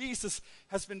us that Jesus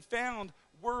has been found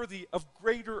worthy of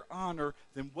greater honor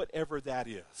than whatever that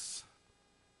is.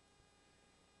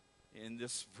 In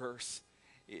this verse,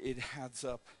 it adds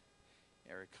up,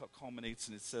 or it culminates,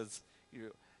 and it says,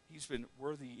 he's been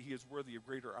worthy, he is worthy of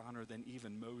greater honor than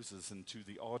even Moses. And to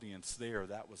the audience there,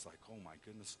 that was like, oh my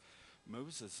goodness,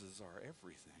 Moses is our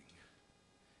everything.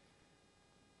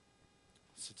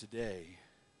 So today,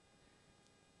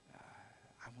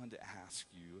 I wanted to ask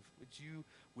you, would you,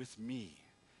 with me,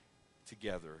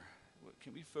 together,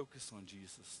 can we focus on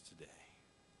Jesus today?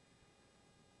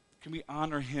 Can we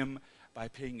honor him by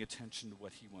paying attention to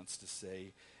what he wants to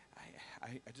say?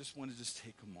 I just want to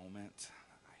take a moment.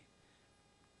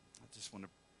 I just want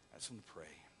to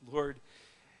pray. Lord,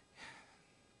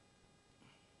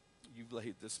 you've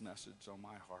laid this message on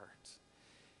my heart.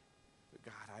 But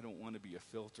God, I don't want to be a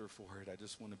filter for it. I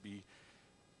want to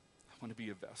be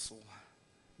a vessel.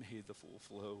 May the full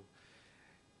flow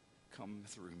come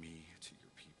through me to your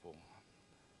people.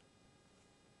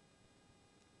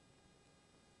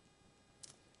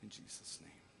 In Jesus' name.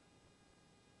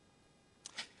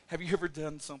 Have you ever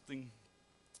done something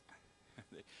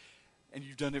and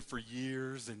you've done it for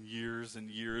years and years and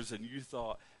years, and you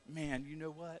thought, man, you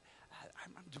know what?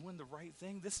 I'm doing the right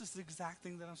thing. This is the exact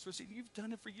thing that I'm supposed to do. You've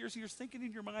done it for years and years, thinking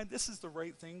in your mind, this is the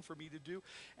right thing for me to do.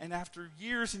 And after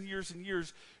years and years and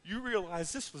years, you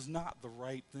realize this was not the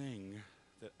right thing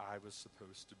that I was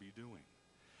supposed to be doing.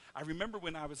 I remember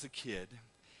when I was a kid,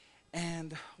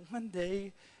 and one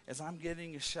day, as I'm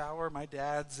getting a shower, my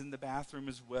dad's in the bathroom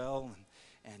as well,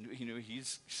 and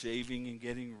he's shaving and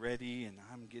getting ready, and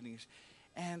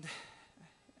and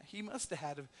he must have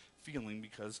had a feeling,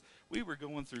 because we were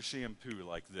going through shampoo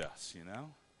like this,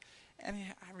 And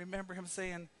I remember him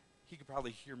saying, he could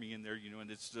probably hear me in there,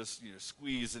 and it's just,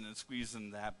 squeezing and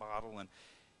squeezing that bottle, and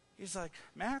he's like,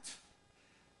 Matt,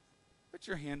 put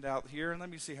your hand out here and let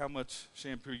me see how much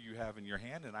shampoo you have in your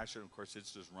hand. And I showed him, of course,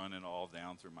 it's just running all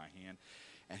down through my hand.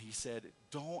 And he said,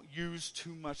 don't use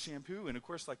too much shampoo. And of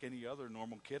course, like any other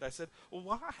normal kid, I said, well,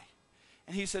 why?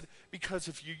 And he said, because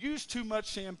if you use too much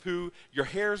shampoo, your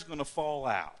hair's going to fall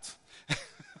out.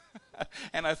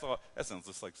 And I thought, that sounds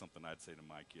just like something I'd say to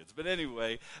my kids. But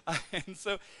anyway, and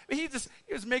so he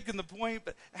was making the point,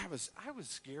 but I was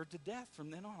scared to death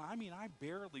from then on. I mean, I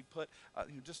barely put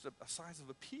just a size of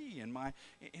a pea in my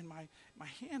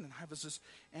hand,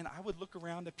 and I would look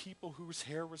around at people whose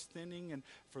hair was thinning, and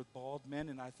for bald men,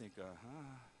 and I think,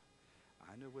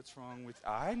 I know what's wrong with,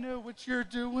 I know what you're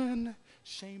doing.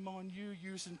 Shame on you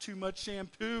using too much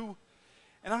shampoo.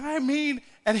 And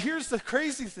here's the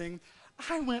crazy thing.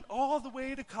 I went all the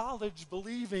way to college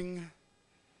believing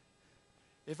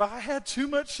if I had too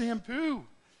much shampoo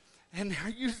and I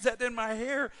used that in my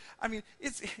hair, I mean,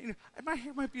 my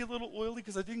hair might be a little oily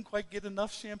because I didn't quite get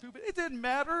enough shampoo, but it didn't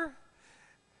matter.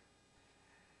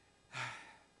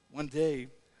 One day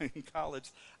in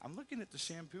college, I'm looking at the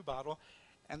shampoo bottle,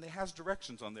 and it has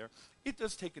directions on there. It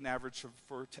does take an average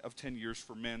of 10 years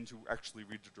for men to actually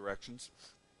read the directions.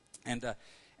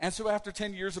 And so after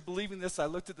 10 years of believing this, I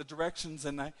looked at the directions,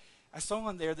 and I saw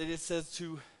on there that it says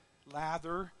to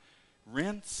lather,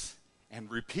 rinse, and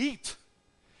repeat.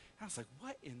 I was like,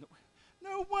 what in the...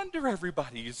 No wonder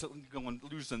everybody is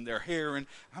losing their hair. And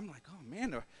I'm like, oh,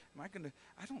 man, am I going to...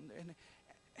 I don't... And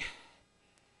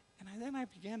then I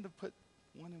began to put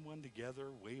one and one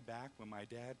together way back when my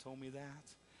dad told me that.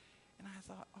 And I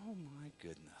thought, oh, my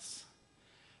goodness.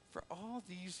 For all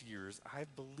these years,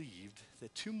 I've believed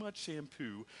that too much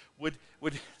shampoo would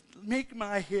make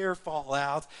my hair fall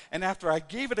out. And after I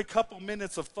gave it a couple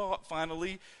minutes of thought,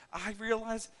 finally, I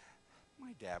realized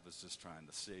my dad was just trying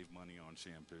to save money on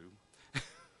shampoo.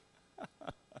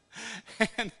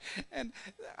 and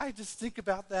I just think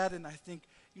about that, and I think,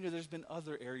 there's been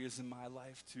other areas in my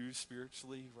life too,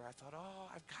 spiritually, where I thought, oh,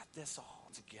 I've got this all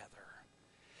together.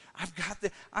 I've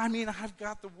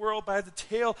got the world by the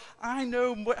tail. I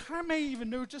may even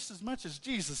know just as much as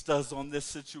Jesus does on this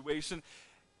situation.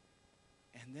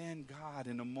 And then God,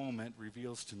 in a moment,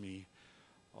 reveals to me,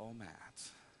 oh, Matt,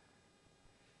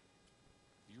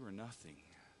 you are nothing,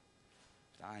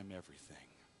 but I am everything.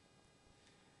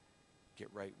 Get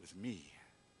right with me.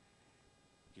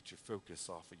 Get your focus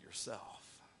off of yourself.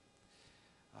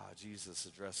 Jesus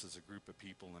addresses a group of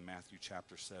people in Matthew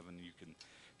chapter 7. You can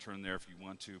turn there if you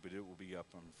want to, but it will be up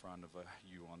in front of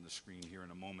you on the screen here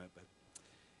in a moment. But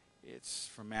it's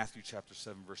from Matthew chapter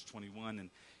 7, verse 21. And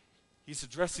he's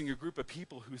addressing a group of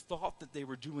people who thought that they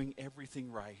were doing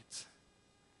everything right.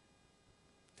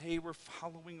 They were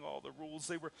following all the rules.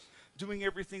 They were doing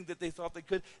everything that they thought they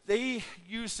could. They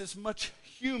used as much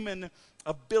human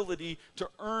ability to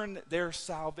earn their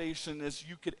salvation as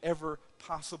you could ever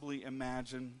possibly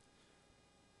imagine.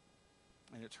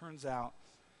 And it turns out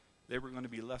they were going to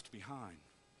be left behind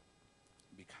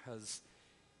because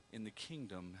in the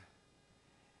kingdom,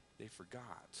 they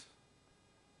forgot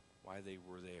why they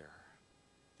were there.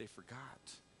 They forgot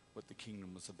what the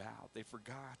kingdom was about. They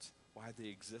forgot why they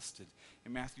existed.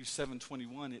 In Matthew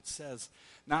 7:21, it says,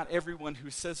 "Not everyone who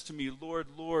says to me, 'Lord,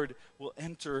 Lord,' will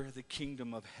enter the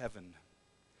kingdom of heaven,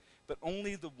 but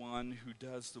only the one who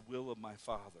does the will of my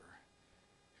Father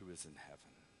who is in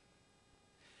heaven.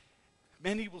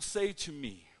 Many will say to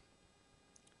me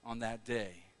on that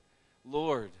day,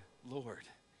 'Lord, Lord,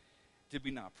 did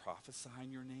we not prophesy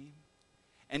in your name?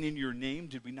 And in your name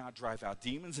did we not drive out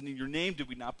demons? And in your name did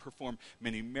we not perform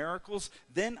many miracles?'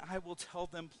 Then I will tell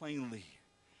them plainly,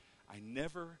 'I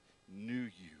never knew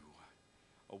you.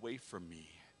 Away from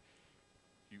me,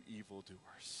 you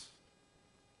evildoers.'"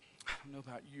 I don't know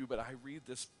about you, but I read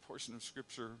this portion of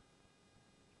Scripture,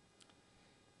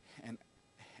 and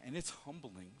it's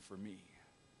humbling for me.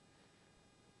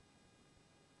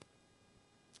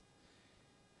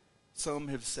 Some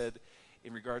have said,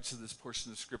 in regards to this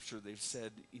portion of Scripture, they've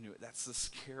said, that's the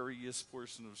scariest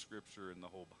portion of Scripture in the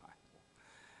whole Bible.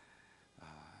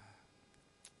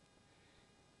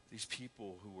 These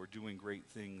people who were doing great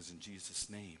things in Jesus'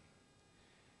 name.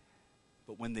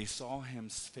 But when they saw him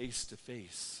face to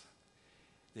face,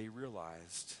 they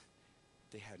realized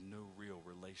they had no real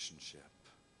relationship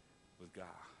with God.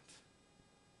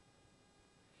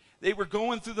 They were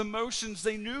going through the motions.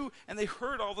 They knew and they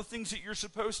heard all the things that you're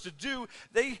supposed to do.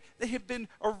 They had been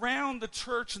around the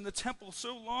church and the temple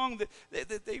so long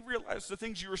that they realized the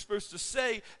things you were supposed to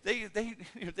say. They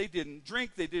didn't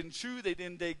drink. They didn't chew. They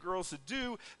didn't date girls to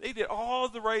do. They did all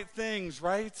the right things,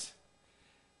 right?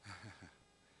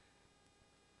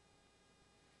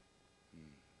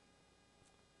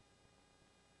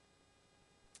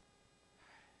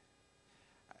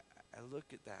 I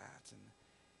look at that and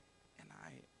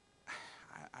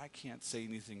I can't say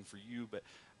anything for you, but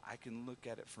I can look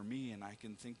at it for me, and I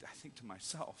think to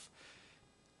myself,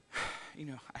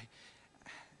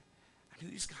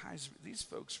 these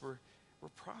folks were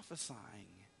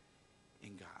prophesying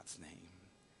in God's name.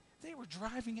 They were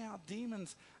driving out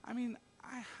demons. I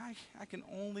can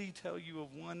only tell you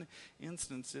of one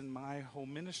instance in my whole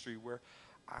ministry where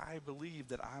I believe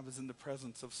that I was in the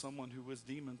presence of someone who was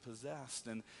demon-possessed.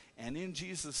 And in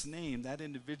Jesus' name, that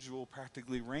individual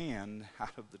practically ran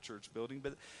out of the church building.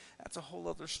 But that's a whole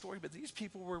other story. But these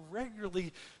people were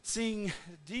regularly seeing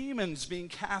demons being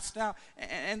cast out.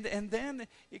 And then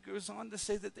it goes on to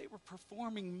say that they were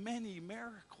performing many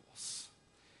miracles.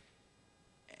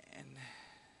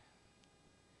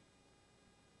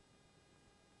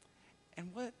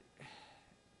 And what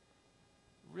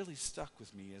really stuck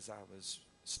with me as I was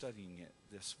studying it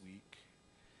this week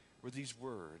were these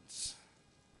words.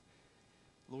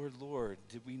 "Lord, Lord,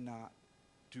 did we not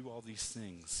do all these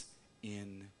things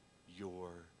in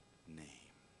your name?"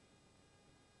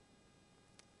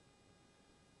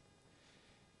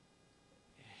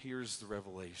 Here's the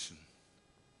revelation.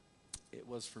 It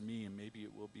was for me, and maybe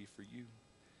it will be for you.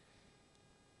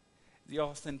 The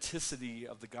authenticity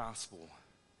of the gospel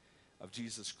of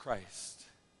Jesus Christ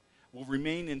will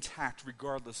remain intact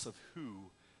regardless of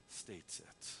who states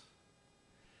it.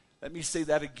 Let me say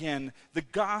that again. The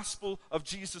gospel of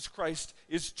Jesus Christ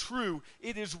is true.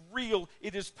 It is real.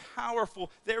 It is powerful.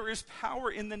 There is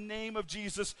power in the name of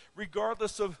Jesus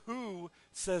regardless of who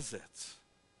says it.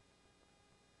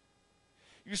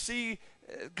 You see,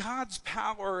 God's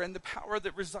power and the power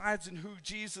that resides in who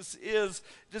Jesus is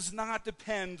does not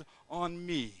depend on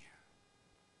me.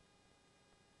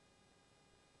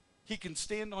 He can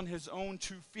stand on his own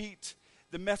 2 feet.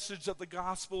 The message of the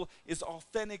gospel is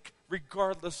authentic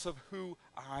regardless of who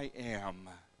I am.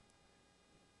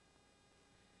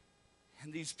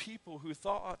 And these people who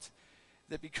thought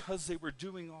that because they were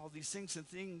doing all these things and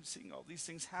seeing all these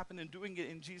things happen and doing it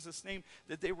in Jesus' name,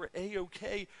 that they were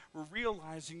A-okay, were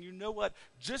realizing, you know what,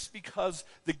 just because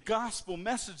the gospel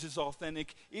message is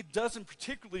authentic, it doesn't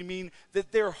particularly mean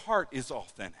that their heart is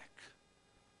authentic.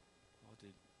 Well,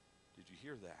 did you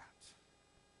hear that?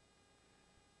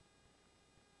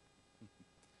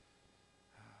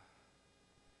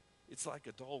 It's like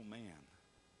a dull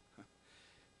man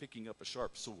picking up a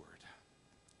sharp sword.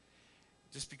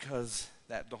 Just because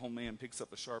that dull man picks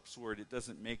up a sharp sword, it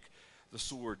doesn't make the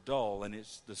sword dull, and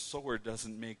the sword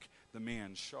doesn't make the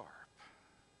man sharp.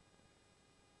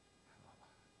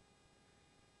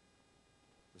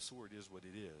 The sword is what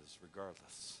it is,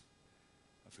 regardless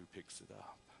of who picks it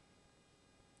up.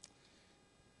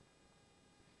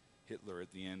 Hitler,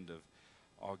 at the end of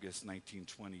August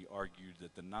 1920, argued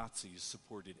that the Nazis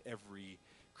supported every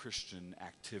Christian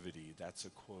activity. That's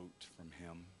a quote from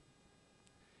him.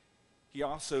 He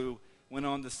also went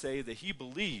on to say that he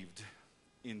believed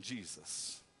in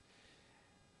Jesus.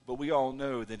 But we all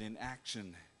know that in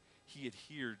action, he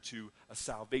adhered to a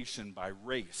salvation by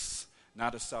race,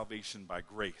 not a salvation by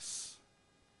grace.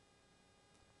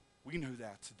 We know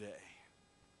that today.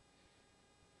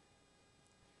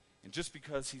 And just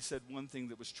because he said one thing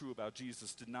that was true about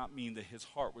Jesus did not mean that his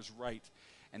heart was right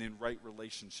and in right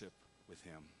relationship with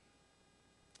him.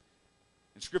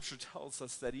 And Scripture tells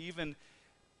us that even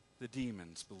the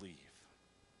demons believe.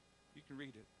 You can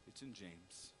read it. It's in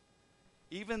James.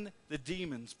 Even the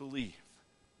demons believe.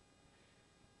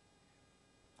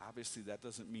 Obviously, that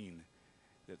doesn't mean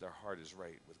that their heart is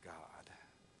right with God.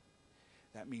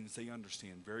 That means they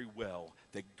understand very well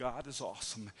that God is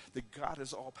awesome, that God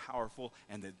is all-powerful,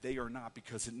 and that they are not,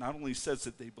 because it not only says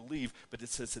that they believe, but it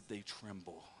says that they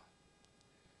tremble.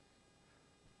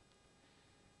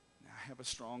 Now, I have a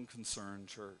strong concern,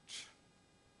 church.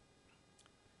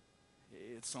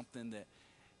 It's something that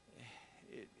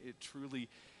it truly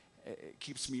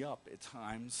keeps me up at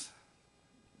times.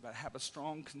 But I have a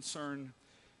strong concern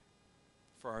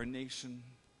for our nation.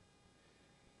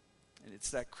 And it's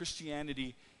that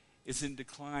Christianity is in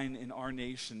decline in our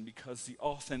nation because the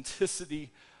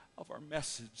authenticity of our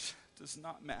message does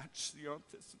not match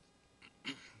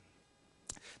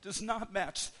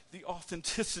the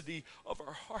authenticity of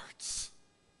our hearts.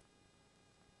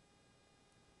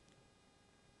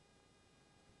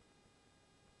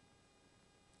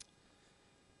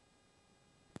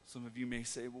 Some of you may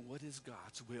say, well, what is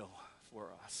God's will for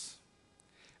us?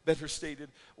 Better stated,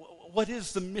 what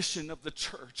is the mission of the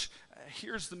church?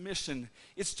 Here's the mission.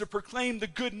 It's to proclaim the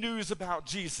good news about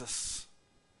Jesus.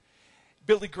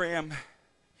 Billy Graham,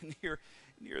 near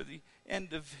the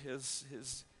end of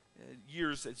his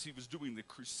years as he was doing the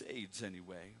Crusades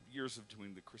anyway, years of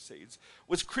doing the Crusades,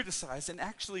 was criticized. And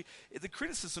actually, the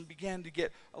criticism began to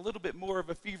get a little bit more of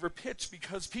a fever pitch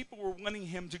because people were wanting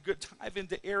him to dive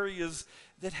into areas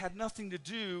that had nothing to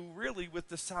do really with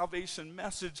the salvation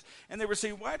message. And they were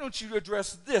saying, why don't you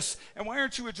address this? And why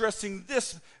aren't you addressing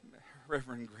this,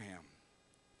 Reverend Graham?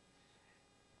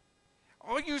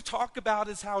 All you talk about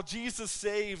is how Jesus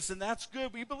saves, and that's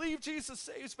good. We believe Jesus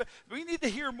saves, but we need to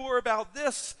hear more about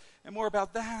this and more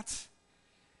about that.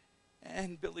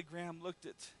 And Billy Graham looked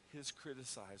at his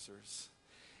criticizers,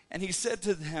 and he said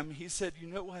to them, he said, you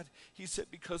know what? He said,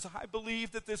 because I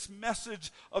believe that this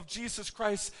message of Jesus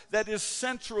Christ that is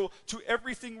central to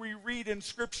everything we read in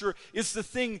Scripture is the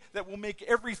thing that will make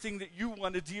everything that you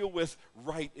want to deal with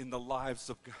right in the lives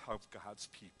of God's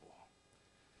people.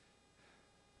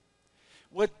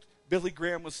 What Billy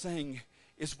Graham was saying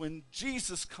is when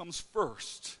Jesus comes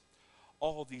first,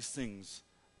 all these things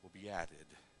will be added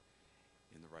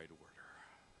in the right order.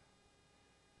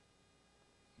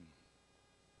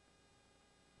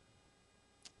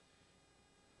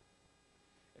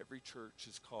 Every church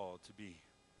is called to be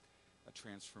a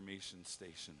transformation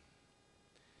station,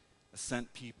 a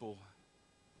sent people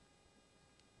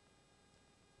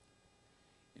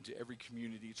into every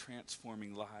community,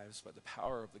 transforming lives by the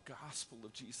power of the gospel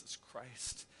of Jesus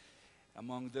Christ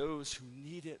among those who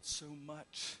need it so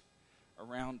much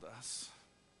around us.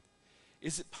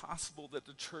 Is it possible that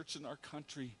the church in our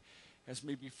country has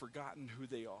maybe forgotten who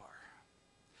they are?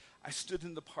 I stood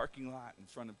in the parking lot in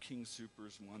front of King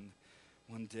Soopers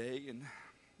one day, and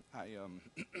I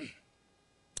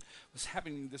was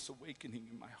having this awakening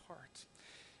in my heart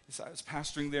as I was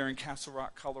pastoring there in Castle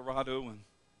Rock, Colorado, and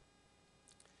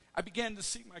I began to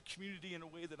see my community in a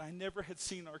way that I never had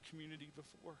seen our community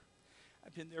before.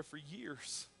 I've been there for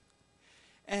years.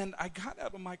 And I got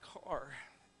out of my car,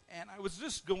 and I was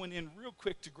just going in real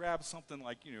quick to grab something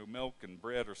like, milk and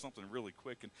bread or something really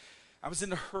quick. And I was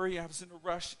in a hurry, I was in a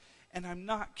rush, And I'm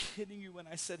not kidding you when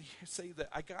I say that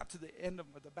I got to the end of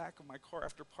the back of my car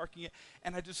after parking it,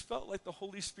 and I just felt like the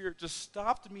Holy Spirit just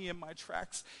stopped me in my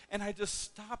tracks, and I just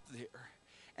stopped there.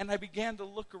 And I began to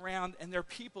look around, and there are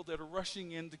people that are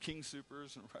rushing into King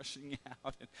Soopers and rushing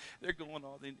out, and they're going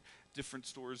all the different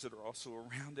stores that are also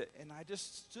around it. And I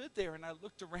just stood there, and I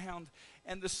looked around,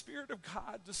 and the Spirit of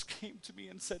God just came to me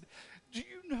and said, do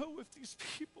you know if these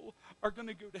people are going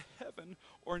to go to heaven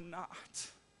or not?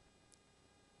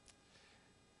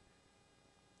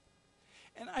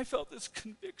 And I felt this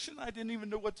conviction. I didn't even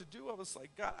know what to do. I was like,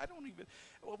 God,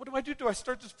 what do I do? Do I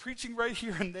start just preaching right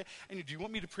here and there? And do you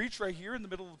want me to preach right here in the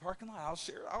middle of the parking lot?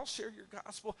 I'll share your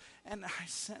gospel. And I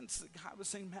sensed that God was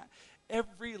saying, Matt,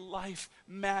 every life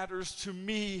matters to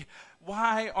me.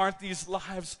 Why aren't these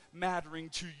lives mattering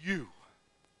to you?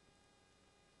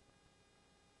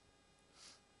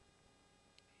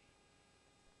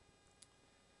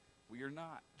 We are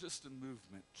not just a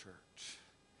movement church.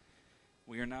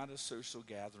 We are not a social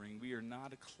gathering. We are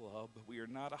not a club. We are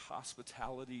not a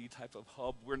hospitality type of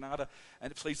hub. We're not a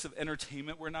place of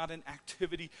entertainment. We're not an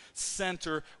activity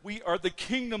center. We are the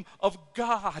kingdom of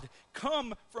God,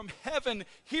 come from heaven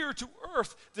here to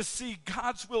earth to see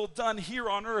God's will done here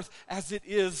on earth as it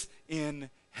is in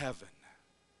heaven.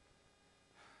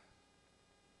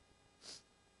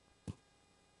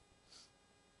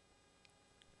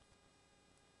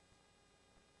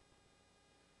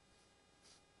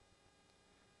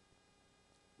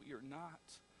 We are not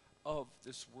of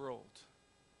this world.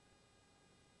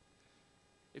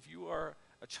 If you are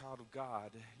a child of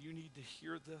God, you need to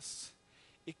hear this.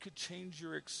 It could change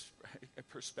your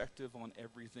perspective on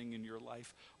everything in your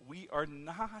life. We are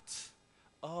not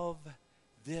of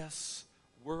this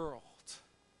world.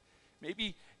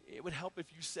 Maybe it would help if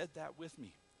you said that with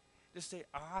me. Just say,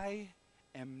 I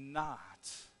am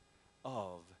not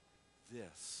of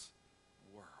this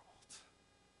world.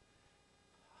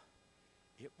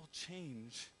 It will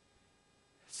change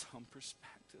some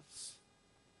perspectives.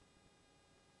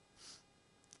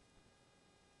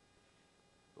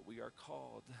 But we are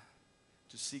called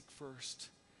to seek first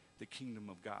the kingdom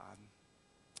of God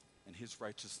and his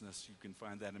righteousness. You can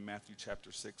find that in Matthew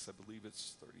chapter 6. I believe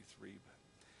it's 33. But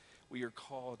we are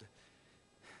called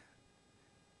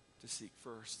to seek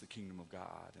first the kingdom of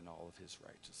God and all of his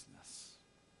righteousness.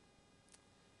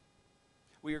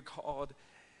 We are called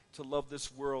to love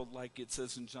this world like it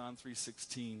says in John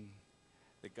 3:16,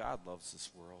 that God loves this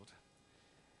world.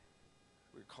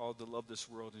 We're called to love this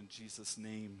world in Jesus'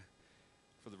 name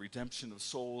for the redemption of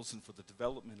souls and for the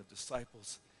development of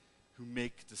disciples who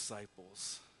make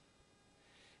disciples.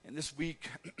 And this week,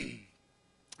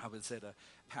 I was at a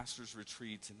pastor's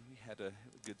retreat, and we had a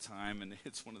good time, and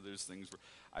it's one of those things where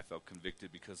I felt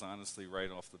convicted because honestly, right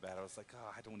off the bat, I was like,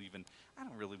 I don't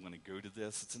really want to go to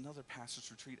this. It's another pastor's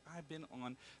retreat. I've been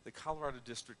on the Colorado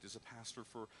district as a pastor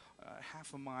for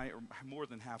more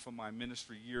than half of my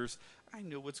ministry years. I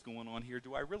know what's going on here.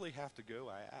 Do I really have to go?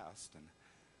 I asked, and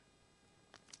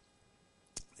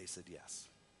they said yes.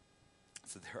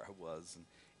 So there I was, and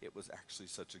it was actually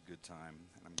such a good time,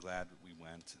 and I'm glad that we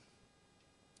went.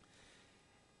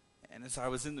 And as I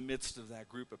was in the midst of that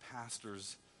group of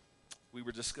pastors, we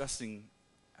were discussing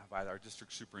by our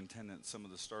district superintendent some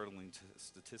of the startling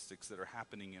statistics that are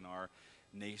happening in our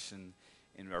nation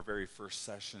in our very first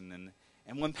session.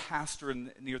 And one pastor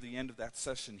near the end of that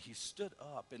session, he stood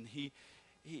up, and he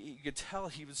you could tell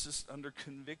he was just under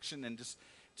conviction and just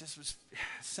was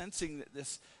sensing that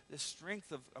this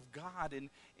strength of God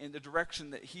in the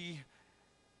direction that he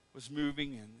was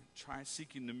moving and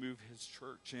seeking to move his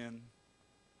church in.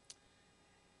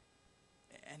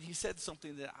 And he said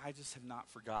something that I just have not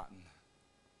forgotten.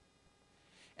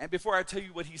 And before I tell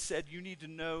you what he said, you need to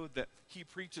know that he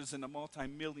preaches in a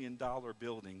multi-million-dollar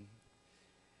building.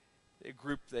 A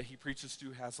group that he preaches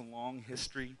to has a long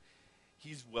history.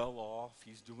 He's well off.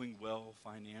 He's doing well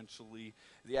financially.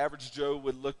 The average Joe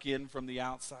would look in from the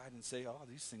outside and say, oh,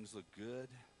 these things look good.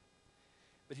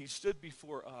 But he stood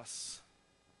before us,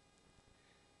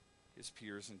 his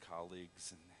peers and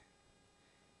colleagues, and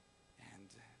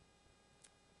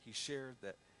he shared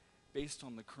that based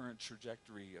on the current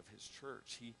trajectory of his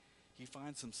church, he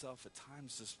finds himself at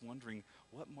times just wondering,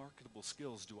 what marketable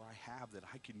skills do I have that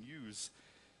I can use?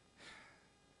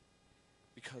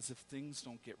 Because if things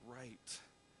don't get right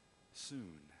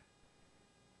soon,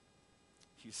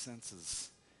 he senses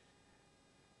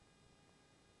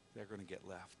they're going to get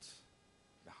left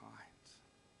behind.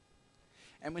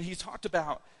 And when he talked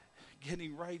about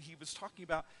getting right, he was talking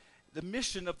about the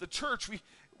mission of the church.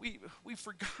 We've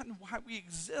forgotten why we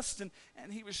exist. And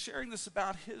he was sharing this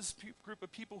about his group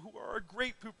of people who are a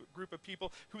great group of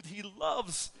people who he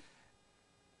loves.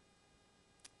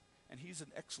 And he's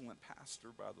an excellent pastor,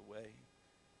 by the way.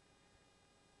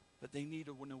 But they need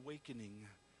an awakening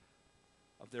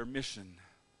of their mission,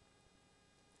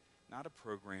 not a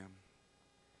program.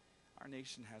 Our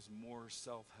nation has more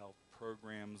self-help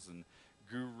programs and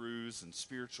gurus and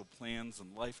spiritual plans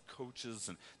and life coaches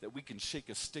and that we can shake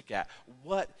a stick at.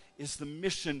 What is the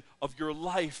mission of your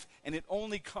life? And it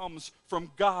only comes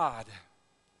from God.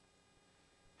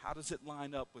 How does it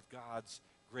line up with God's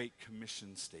Great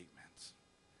Commission statement?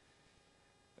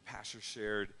 The pastor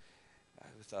shared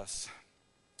with us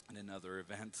in another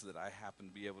event that I happened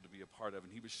to be able to be a part of,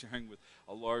 and he was sharing with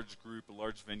a large group, a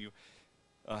large venue,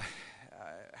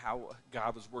 how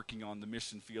God was working on the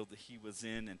mission field that he was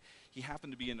in, and he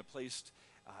happened to be in a place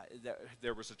that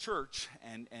there was a church,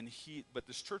 but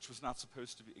this church was not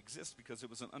supposed to exist because it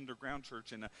was an underground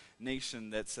church in a nation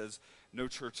that says no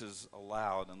church is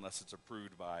allowed unless it's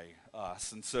approved by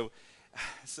us. And so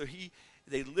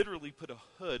they literally put a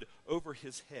hood over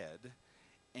his head,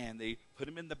 and they put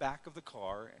him in the back of the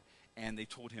car, and they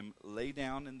told him, lay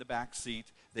down in the back seat.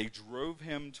 They drove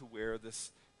him to where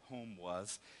this home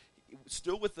was,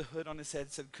 still with the hood on his head,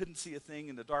 said couldn't see a thing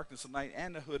in the darkness of night,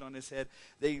 and a hood on his head.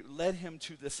 They led him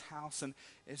to this house, and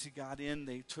as he got in,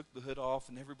 they took the hood off,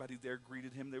 and everybody there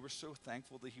greeted him. They were so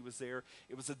thankful that he was there.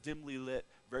 It was a dimly lit,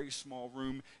 very small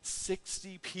room,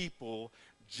 60 people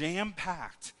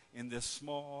jam-packed in this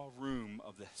small room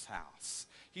of this house.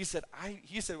 He said,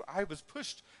 I was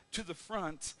pushed to the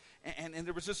front, and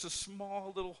there was just a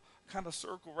small little kind of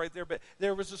circle right there, but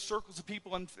there was just circles of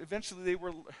people, and eventually they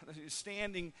were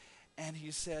standing, and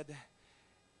he said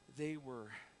they were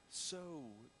so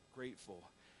grateful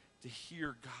to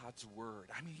hear God's word.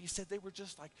 I mean, he said they were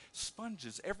just like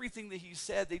sponges. Everything that he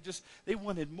said, they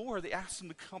wanted more. They asked him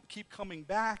to keep coming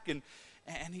back, and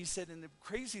he said, and the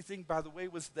crazy thing, by the way,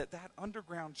 was that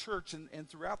underground church, and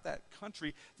throughout that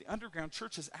country, the underground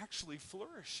church is actually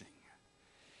flourishing.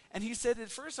 And he said, at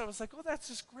first I was like, oh, that's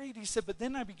just great. He said, but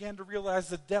then I began to realize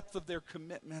the depth of their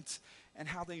commitment and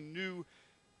how they knew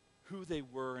who they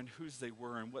were and whose they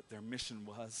were and what their mission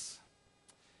was.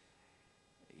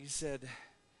 He said,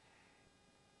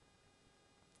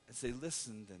 as they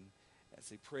listened and as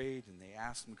they prayed and they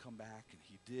asked him to come back, and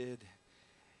he did,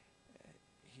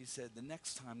 he said the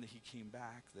next time that he came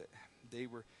back that they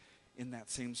were in that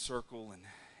same circle,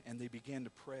 and they began to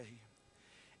pray.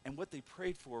 And what they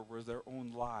prayed for were their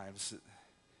own lives,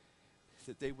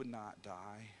 that they would not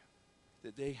die,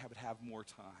 that they would have more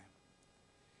time.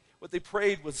 What they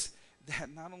prayed was that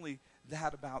not only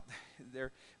that about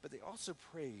but they also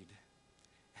prayed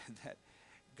that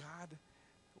God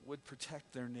would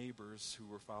protect their neighbors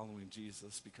who were following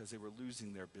Jesus because they were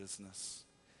losing their business,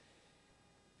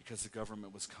 because the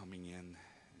government was coming in and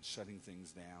shutting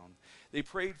things down. They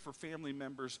prayed for family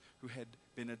members who had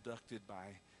been abducted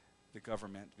by the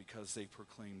government because they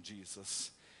proclaimed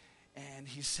Jesus. And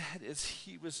he said, as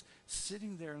he was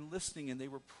sitting there and listening and they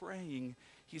were praying,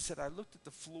 he said, I looked at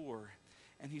the floor,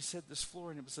 and he said this floor,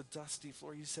 and it was a dusty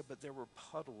floor. He said, but there were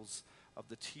puddles of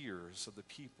the tears of the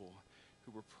people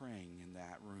who were praying in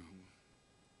that room.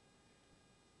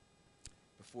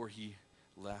 Before he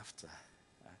left,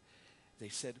 they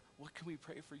said, what can we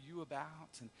pray for you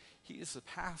about? And he is a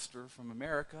pastor from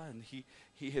America, and he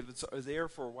was there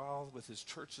for a while with his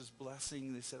church's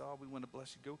blessing. They said, oh, we want to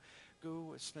bless you.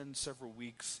 Go spend several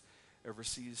weeks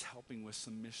overseas helping with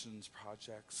some missions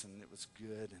projects, and it was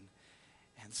good.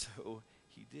 And so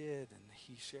he did, and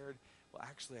he shared, well,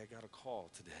 actually, I got a call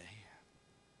today.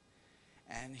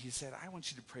 And he said, I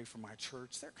want you to pray for my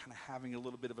church. They're kind of having a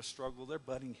little bit of a struggle. They're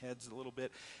butting heads a little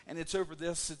bit. And it's over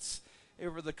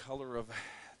the color of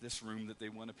this room that they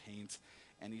want to paint.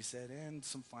 And he said, and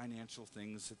some financial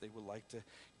things that they would like to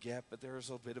get, but there's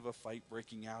a bit of a fight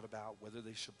breaking out about whether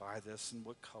they should buy this and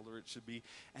what color it should be.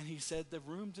 And he said the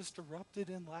room just erupted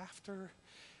in laughter.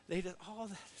 They did, oh,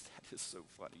 that is so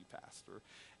funny, Pastor.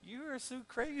 You are so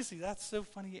crazy. That's so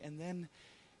funny. And then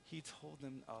he told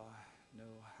them, no,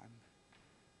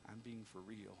 I'm being for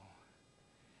real.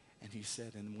 And he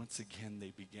said, and once again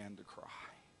they began to cry.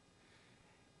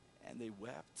 And they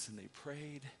wept and they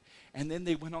prayed. And then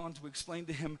they went on to explain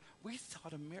to him, we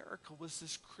thought America was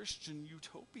this Christian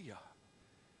utopia.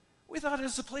 We thought it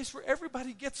was a place where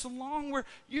everybody gets along, where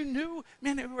you knew,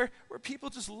 man, where people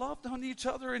just loved on each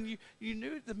other, and you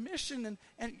knew the mission.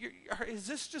 And is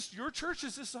this just your church?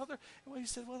 Is this other? Well, he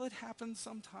said, well, it happens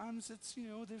sometimes. It's,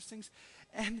 there's things.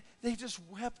 And they just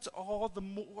wept all the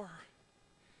more.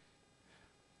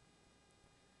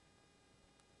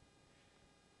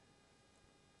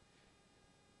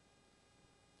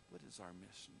 What is our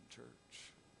mission, church?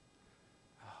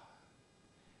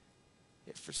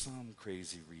 If for some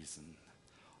crazy reason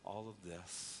all of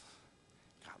this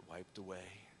got wiped away?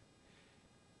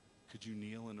 Could you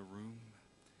kneel in a room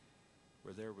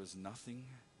where there was nothing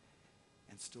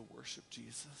and still worship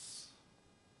Jesus?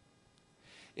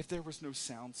 If there was no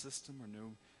sound system or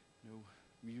no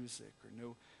music or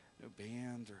no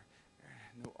band or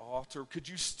no altar, could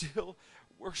you still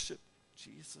worship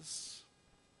Jesus?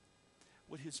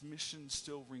 Would his mission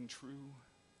still ring true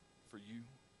for you?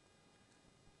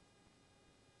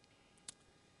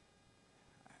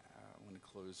 I want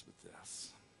to close with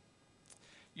this.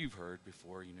 You've heard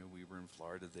before, we were in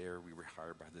Florida there. We were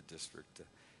hired by the district to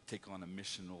take on a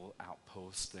missional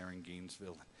outpost there in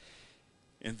Gainesville.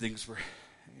 And things were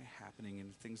happening,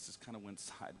 and things just kind of went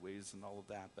sideways and all of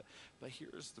that. But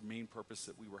here's the main purpose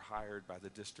that we were hired by the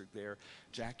district there.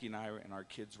 Jackie and I and our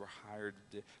kids were hired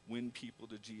to win people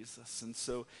to Jesus. And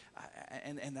so,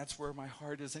 and that's where my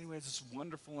heart is. Anyways, it's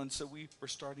wonderful. And so we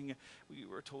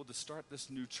were told to start this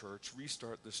new church,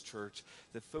 restart this church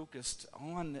that focused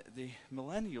on the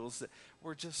millennials that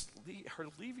were just are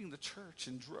leaving the church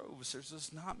in droves. There's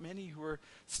just not many who are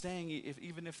staying,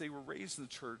 even if they were raised in the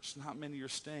church, not many are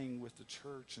staying with the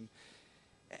church.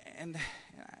 And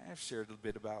I've shared a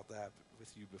bit about that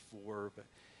with you before, but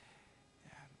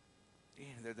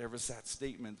there was that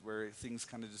statement where things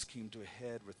kind of just came to a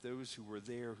head with those who were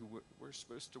there who were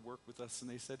supposed to work with us, and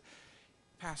they said,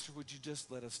 "Pastor, would you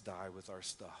just let us die with our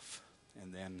stuff,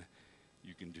 and then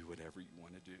you can do whatever you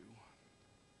want to do?"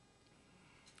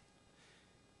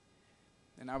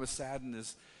 And I was saddened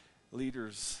as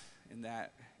leaders in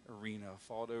that arena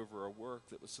fought over a work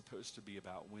that was supposed to be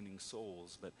about winning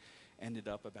souls, but ended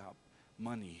up about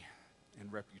money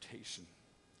and reputation.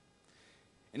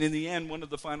 And in the end, one of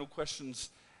the final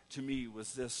questions to me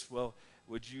was this: well,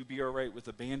 would you be all right with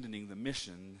abandoning the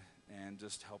mission and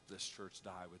just help this church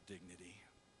die with dignity?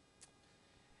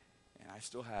 And I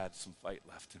still had some fight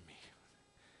left in me.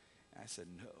 And I said,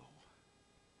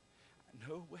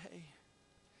 no way.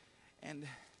 And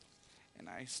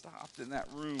I stopped in that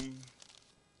room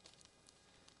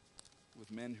with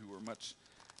men who were much,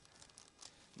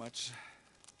 much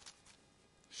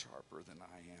sharper than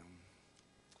I am.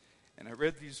 And I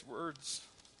read these words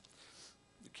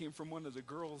that came from one of the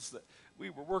girls that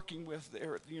we were working with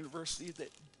there at the university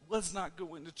that was not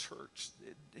going to church.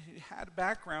 It had a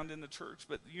background in the church,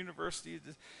 but the university,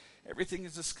 everything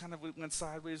is just kind of went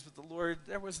sideways with the Lord.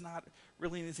 There was not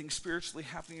really anything spiritually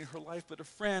happening in her life, but a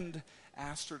friend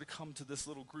asked her to come to this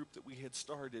little group that we had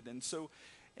started. And so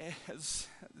as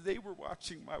they were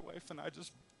watching my wife and I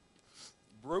just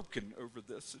broken over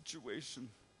this situation,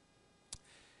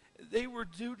 they were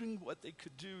doing what they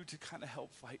could do to kind of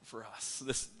help fight for us,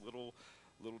 this little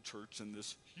church in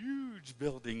this huge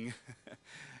building,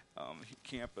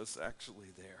 campus actually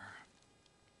there.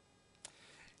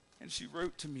 And she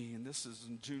wrote to me, and this is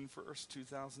in June 1st,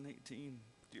 2018,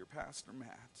 "Dear Pastor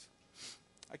Matt,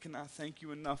 I cannot thank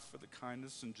you enough for the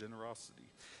kindness and generosity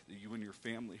that you and your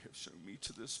family have shown me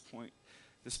to this point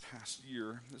this past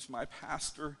year. As my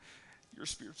pastor, your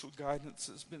spiritual guidance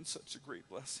has been such a great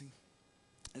blessing.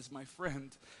 As my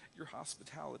friend, your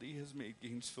hospitality has made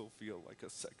Gainesville feel like a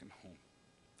second home.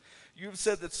 You have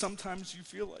said that sometimes you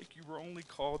feel like you were only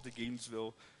called to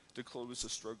Gainesville to close a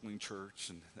struggling church,"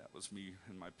 and that was me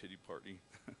and my pity party.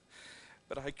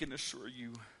 "But I can assure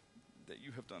you that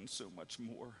you have done so much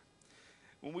more.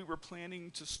 When we were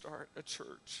planning to start a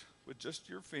church with just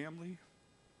your family,"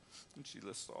 and she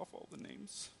lists off all the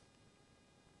names,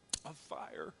 a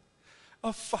fire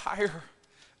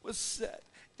was set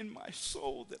in my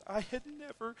soul that I had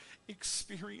never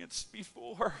experienced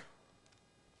before.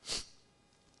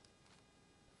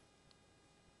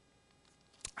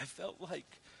 I felt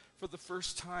like for the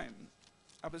first time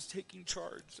I was taking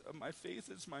charge of my faith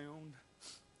as my own,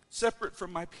 separate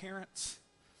from my parents.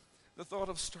 The thought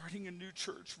of starting a new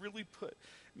church really put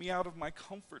me out of my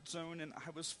comfort zone, and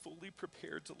I was fully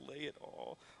prepared to lay it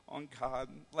all on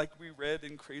God. Like we read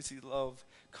in Crazy Love,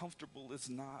 comfortable is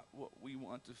not what we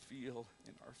want to feel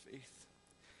in our faith.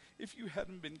 If you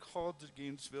hadn't been called to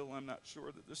Gainesville, I'm not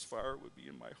sure that this fire would be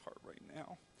in my heart right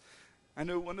now. I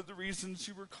know one of the reasons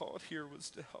you were called here was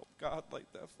to help God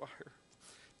light that fire.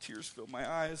 Tears fill my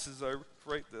eyes as I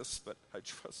write this, but I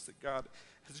trust that God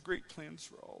has great plans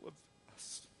for all of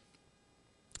us.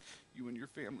 You and your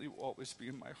family will always be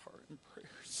in my heart and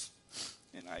prayers."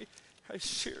 And I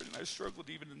shared, and I struggled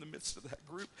even in the midst of that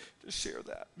group to share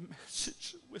that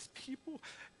message with people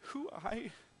who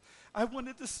I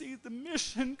wanted to see the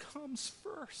mission comes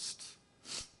first.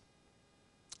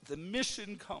 The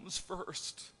mission comes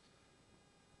first.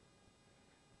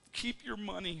 Keep your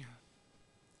money.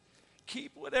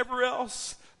 Keep whatever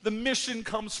else. The mission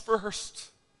comes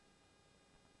first.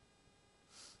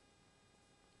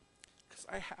 Because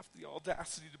I have the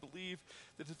audacity to believe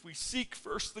that if we seek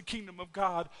first the kingdom of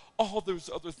God, all those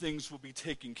other things will be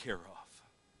taken care of.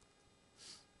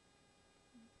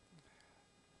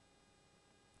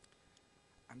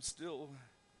 I'm still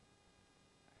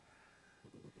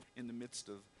in the midst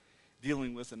of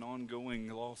dealing with an ongoing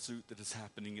lawsuit that is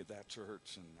happening at that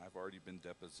church, and I've already been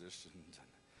depositioned.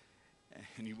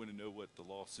 And you want to know what the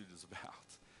lawsuit is about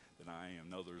that I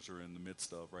and others are in the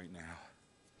midst of right now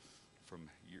from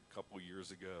a couple years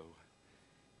ago.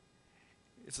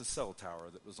 It's a cell tower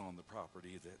that was on the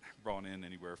property that brought in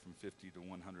anywhere from $50,000 to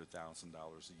 $100,000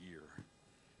 a year.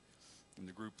 And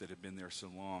the group that had been there so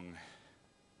long,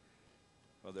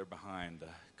 well, they're behind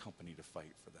a company to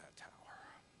fight for that tower.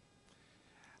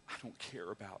 I don't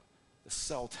care about the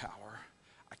cell tower.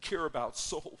 I care about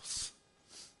souls.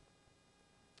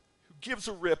 Who gives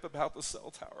a rip about the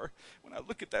cell tower? When I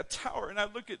look at that tower and I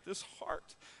look at this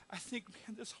heart, I think,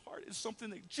 man, this heart is something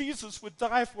that Jesus would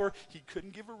die for. He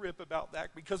couldn't give a rip about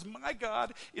that because my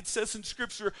God, it says in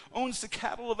Scripture, owns the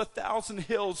cattle of 1,000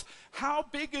 hills. How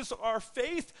big is our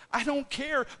faith? I don't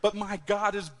care, but my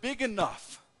God is big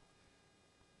enough.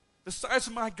 The size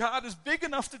of my God is big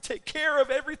enough to take care of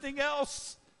everything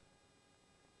else.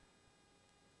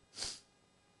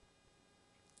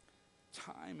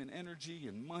 Time and energy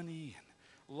and money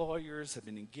and lawyers have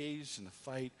been engaged in a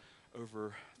fight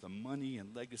over the money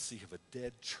and legacy of a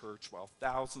dead church while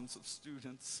thousands of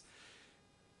students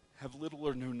have little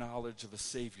or no knowledge of a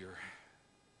Savior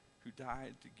who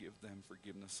died to give them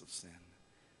forgiveness of sin,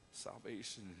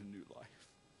 salvation, and a new life.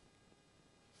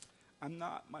 I'm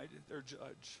not their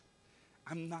judge.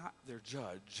 I'm not their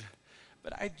judge.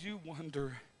 But I do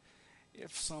wonder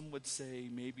if some would say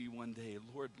maybe one day,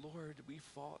 Lord, we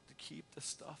fought to keep the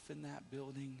stuff in that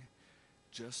building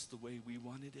just the way we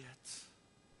wanted it.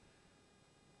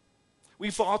 We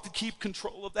fought to keep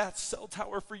control of that cell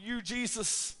tower for you,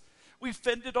 Jesus. We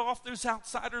fended off those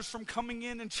outsiders from coming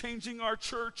in and changing our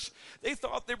church. They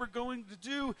thought they were going to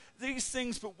do these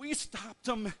things, but we stopped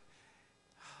them.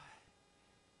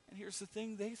 And here's the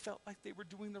thing, they felt like they were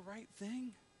doing the right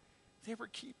thing. They were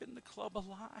keeping the club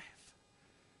alive.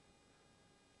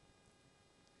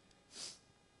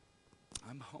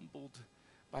 I'm humbled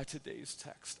by today's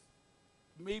text.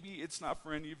 Maybe it's not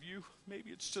for any of you.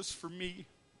 Maybe it's just for me,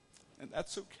 and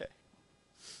that's okay.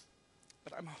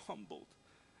 But I'm humbled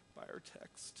by our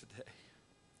text today.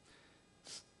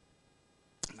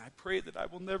 And I pray that I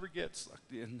will never get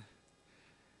sucked in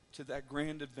to that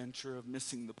grand adventure of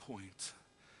missing the point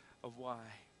of why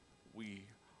we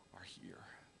are here.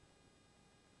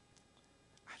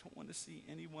 I don't want to see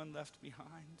anyone left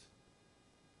behind.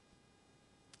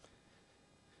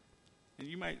 And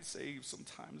you might say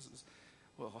sometimes,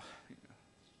 well,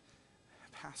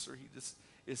 Pastor, he just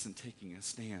isn't taking a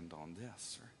stand on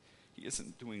this, or he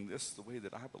isn't doing this the way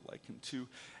that I would like him to.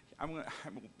 I'm going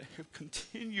to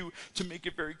continue to make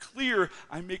it very clear.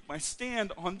 I make my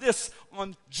stand on this,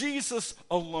 on Jesus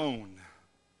alone.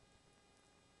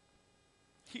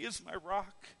 He is my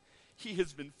rock. He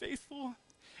has been faithful.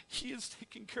 He has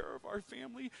taken care of our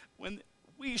family when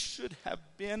we should have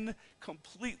been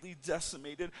completely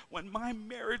decimated, when my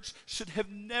marriage should have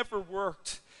never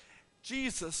worked.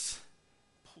 Jesus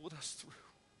pulled us through.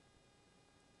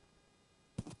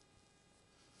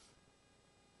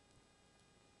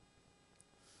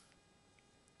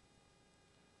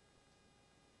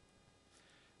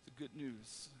 The good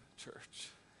news, church,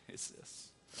 is this.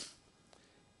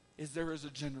 There is a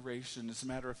generation. As a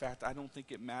matter of fact, I don't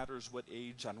think it matters what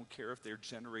age. I don't care if they're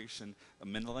generation a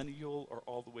millennial or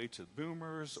all the way to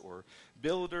boomers or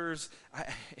builders.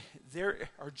 There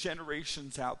are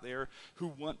generations out there who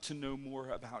want to know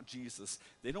more about Jesus.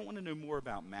 They don't want to know more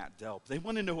about Matt Delp. They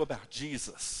want to know about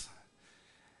Jesus.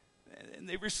 And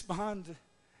they respond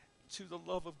to the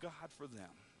love of God for them.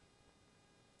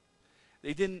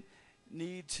 They didn't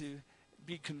need to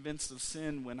be convinced of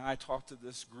sin when I talked to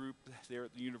this group there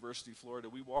at the University of Florida.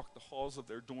 We walked the halls of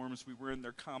their dorms. We were in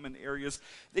their common areas.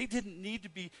 They didn't need to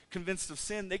be convinced of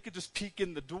sin. They could just peek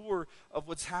in the door of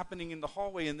what's happening in the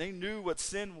hallway, and they knew what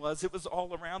sin was. It was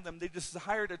all around them. They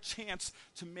desired a chance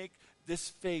to make this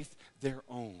faith their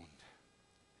own.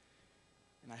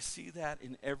 And I see that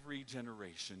in every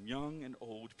generation, young and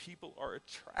old. People are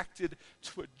attracted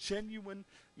to a genuine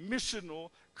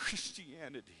missional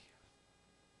Christianity.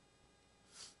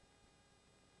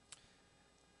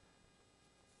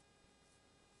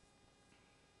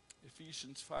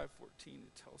 Ephesians 5:14,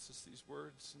 it tells us these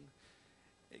words, and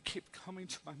it kept coming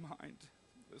to my mind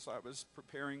as I was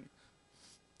preparing,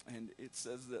 and it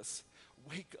says this: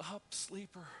 wake up,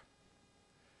 sleeper.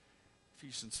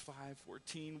 Ephesians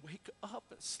 5:14, wake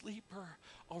up, sleeper,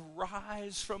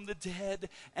 arise from the dead,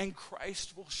 and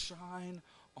Christ will shine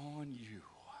on you.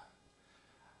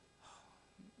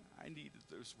 I needed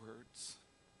those words.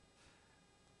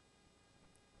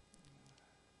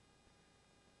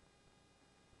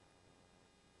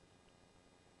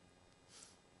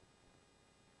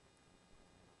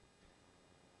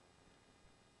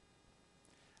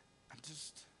 I'm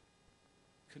just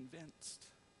convinced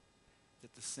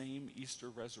that the same Easter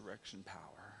resurrection power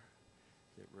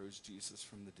that rose Jesus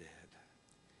from the dead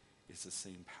is the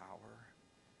same power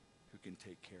who can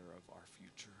take care of our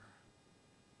future.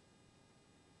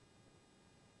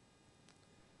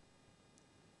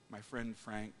 My friend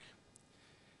Frank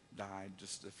died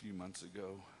just a few months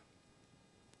ago,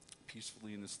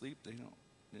 peacefully in his sleep. Didn't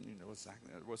know exactly.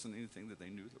 There wasn't anything that they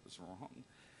knew that was wrong.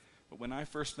 But when I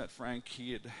first met Frank,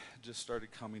 he had just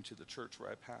started coming to the church where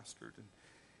I pastored.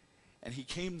 And he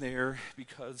came there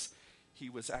because he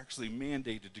was actually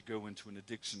mandated to go into an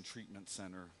addiction treatment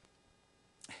center.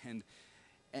 And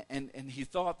he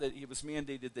thought that it was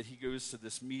mandated that he goes to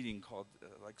this meeting called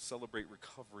Celebrate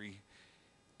Recovery.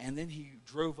 And then they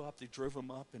drove him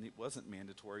up, and it wasn't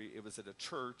mandatory. It was at a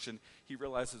church, and he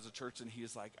realized it was a church, and he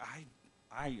was like,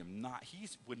 I am not,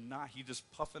 he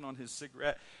just puffing on his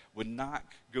cigarette, would not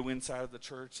go inside of the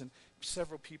church. And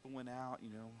several people went out,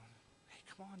 hey,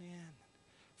 come on in.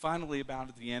 Finally, about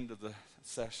at the end of the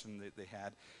session that they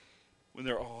had, when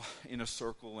they're all in a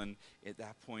circle, and at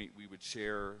that point we would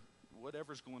share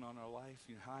whatever's going on in our life.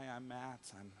 Hi, I'm Matt.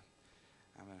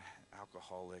 I'm an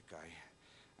alcoholic.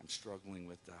 I'm struggling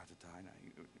with da-da-da.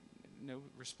 No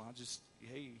response, just,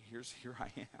 hey, here I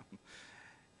am.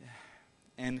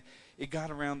 And it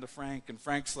got around to Frank, and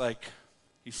Frank's like,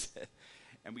 he said,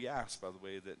 and we asked, by the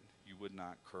way, that you would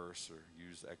not curse or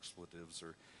use expletives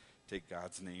or take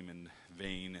God's name in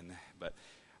vain, but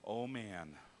oh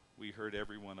man, we heard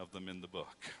every one of them in the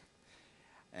book.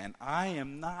 And I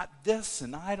am not this,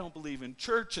 and I don't believe in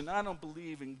church, and I don't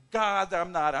believe in God.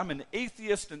 I'm an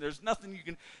atheist, and there's nothing you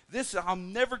can,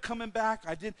 I'm never coming back.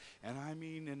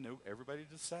 Everybody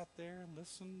just sat there and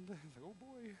listened. Oh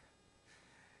boy.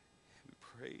 We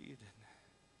prayed. And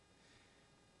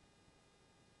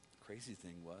the crazy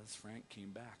thing was, Frank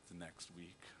came back the next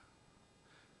week.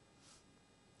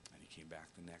 And he came back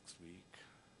the next week.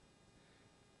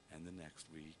 And the next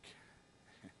week.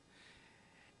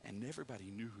 And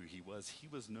everybody knew who he was. He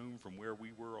was known from where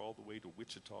we were all the way to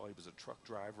Wichita. He was a truck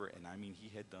driver, and he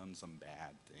had done some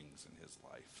bad things in his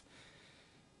life.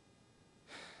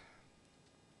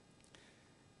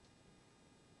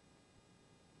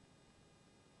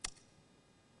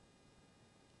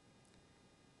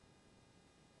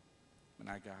 When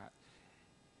I got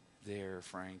there,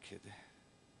 Frank had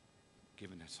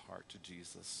given his heart to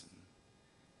Jesus,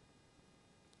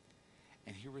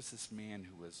 and here was this man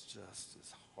who was just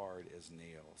as hard as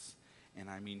nails. And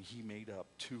he made up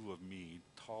two of me,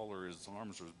 taller. His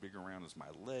arms were as big around as my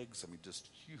legs. Just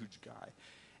huge guy.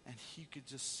 And he could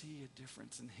just see a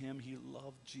difference in him. He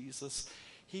loved Jesus.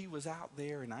 He was out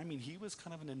there, and he was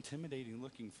kind of an intimidating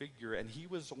looking figure. And he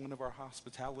was one of our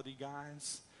hospitality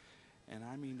guys. And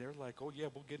they're like, oh yeah,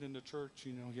 we'll get into church,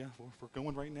 yeah, we're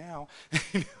going right now.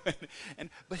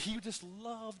 But he just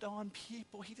loved on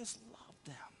people. He just loved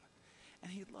them.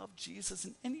 And he loved Jesus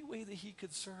in any way that he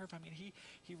could serve.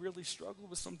 He really struggled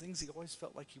with some things. He always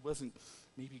felt like he wasn't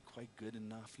maybe quite good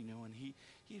enough, and he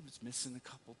was missing a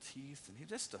couple teeth. And he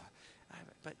just,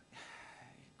 but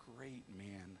a great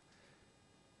man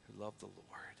who loved the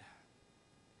Lord.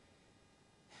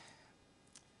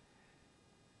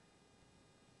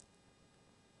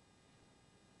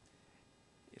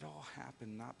 It all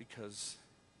happened not because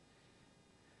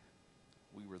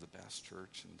we were the best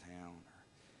church in town, or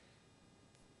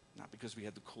not because we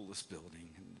had the coolest building,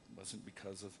 and it wasn't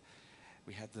because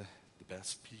we had the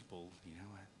best people,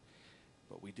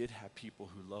 but we did have people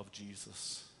who loved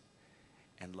Jesus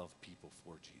and loved people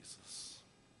for Jesus.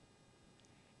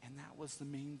 And that was the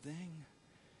main thing.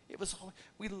 It was all,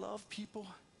 we love people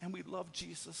and we love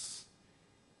Jesus.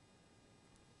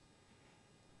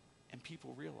 And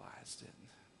people realized it.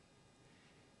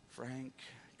 Frank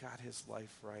got his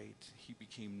life right. He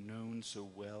became known so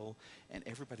well, and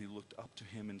everybody looked up to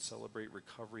him in Celebrate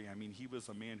Recovery. He was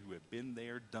a man who had been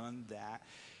there, done that,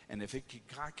 and if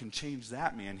God can change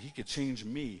that man, he could change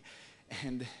me.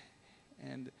 And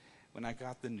when I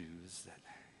got the news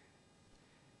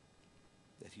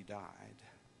that he died,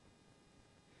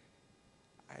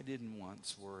 I didn't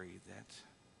once worry that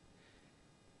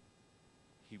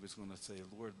he was going to say,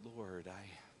 Lord,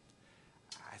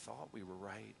 I thought we were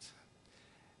right.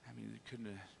 We couldn't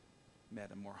have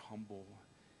met a more humble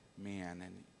man.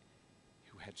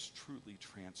 who had truly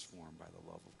transformed by the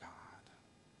love of God.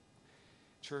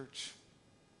 Church,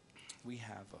 we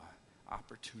have an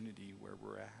opportunity where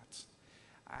we're at.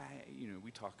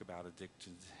 We talk about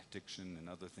addiction and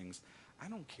other things. I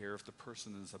don't care if the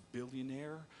person is a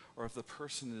billionaire or if the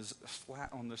person is flat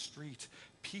on the street.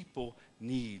 People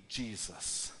need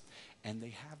Jesus. And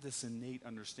they have this innate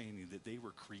understanding that they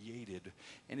were created.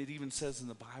 And it even says in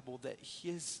the Bible that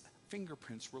his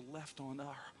fingerprints were left on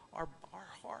our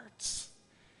hearts.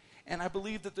 And I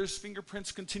believe that those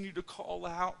fingerprints continue to call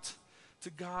out to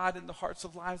God in the hearts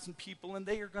of lives and people, and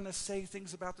they are going to say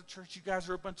things about the church. You guys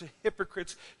are a bunch of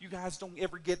hypocrites. You guys don't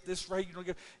ever get this right.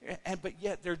 But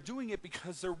yet they're doing it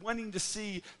because they're wanting to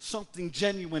see something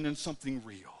genuine and something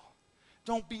real.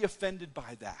 Don't be offended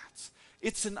by that.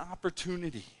 It's an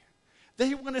opportunity.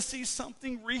 They want to see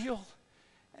something real.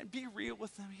 And be real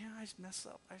with them. Yeah, I mess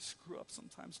up. I screw up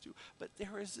sometimes too. But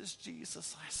there is this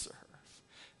Jesus I serve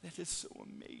that is so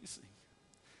amazing.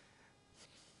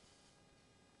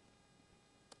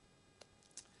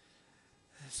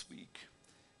 This week,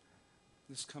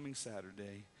 this coming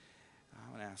Saturday,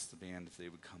 I'm going to ask the band if they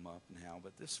would come up now,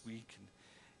 but this week,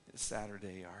 this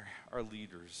Saturday, our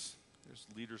leaders, there's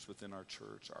leaders within our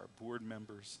church, our board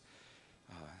members,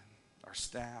 our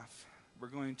staff, we're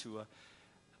going to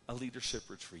a leadership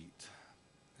retreat.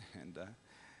 And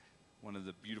one of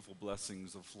the beautiful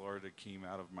blessings of Florida came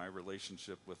out of my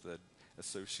relationship with the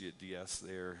associate DS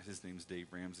there. His name's Dave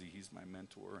Ramsey. He's my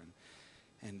mentor,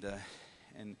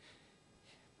 and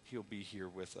he'll be here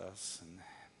with us.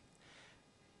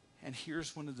 And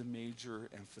here's one of the major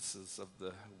emphasis of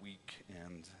the week,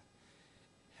 and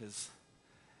his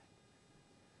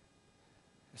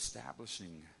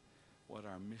establishing what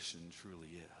our mission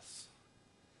truly is.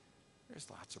 There's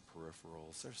lots of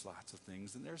peripherals, there's lots of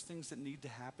things, and there's things that need to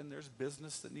happen, there's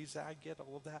business that needs to, I get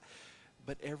all of that,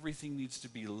 but everything needs to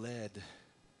be led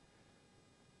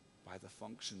by the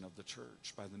function of the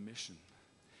church, by the mission.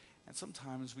 And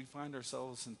sometimes we find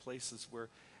ourselves in places where,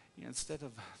 instead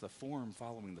of the form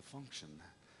following the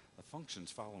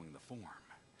function's following the form.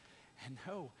 And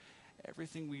no,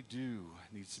 everything we do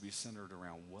needs to be centered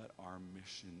around what our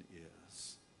mission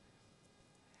is.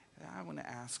 And I want to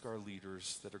ask our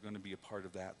leaders that are going to be a part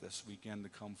of that this weekend to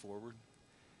come forward.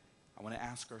 I want to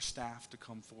ask our staff to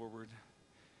come forward.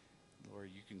 Laura,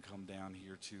 you can come down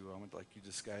here too. I would like you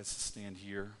guys to stand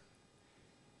here.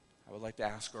 I would like to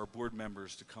ask our board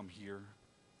members to come here.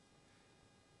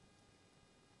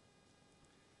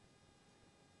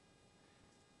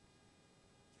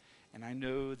 And I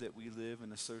know that we live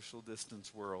in a social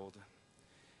distance world,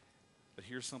 but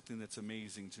here's something that's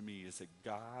amazing to me, is that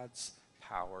God's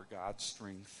power, God's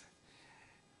strength,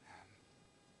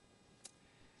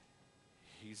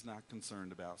 He's not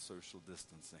concerned about social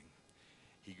distancing.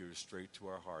 He goes straight to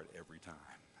our heart every time.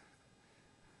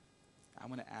 I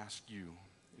want to ask you,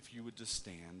 if you would just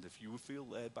stand, if you would feel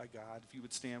led by God, if you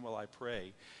would stand while I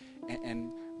pray,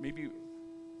 and maybe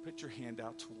put your hand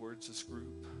out towards this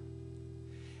group.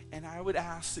 And I would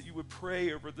ask that you would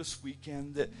pray over this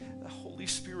weekend that the Holy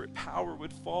Spirit power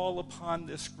would fall upon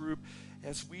this group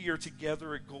as we are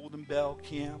together at Golden Bell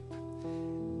Camp.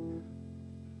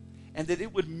 And that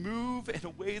it would move in a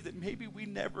way that maybe we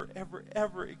never, ever,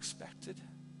 ever expected.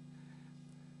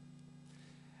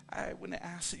 I want to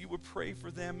ask that you would pray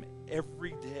for them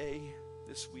every day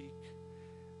this week.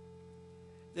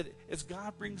 That as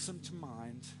God brings them to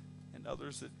mind, and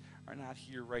others that are not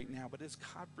here right now, but as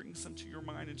God brings them to your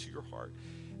mind and to your heart,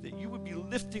 that you would be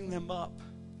lifting them up,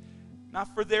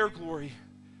 not for their glory,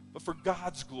 but for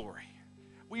God's glory.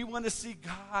 We want to see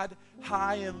God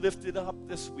high and lifted up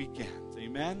this weekend.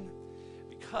 Amen?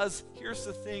 Because here's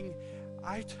the thing,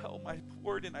 I tell my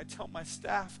board and I tell my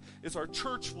staff, is our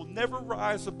church will never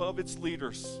rise above its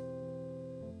leaders.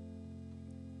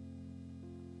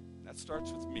 That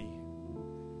starts with me.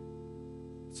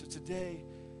 So today,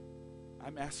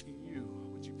 I'm asking you,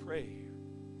 would you pray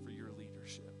for your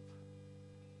leadership?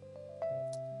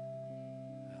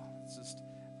 Well, let's just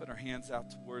put our hands out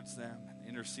towards them and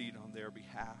intercede on their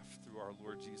behalf through our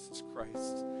Lord Jesus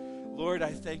Christ. Lord,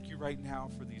 I thank you right now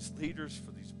for these leaders,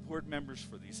 for these board members,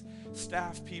 for these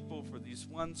staff people, for these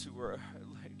ones who are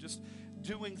just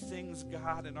doing things,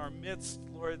 God, in our midst,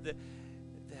 Lord, that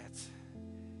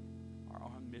are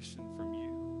on mission from you.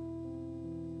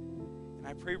 And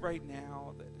I pray right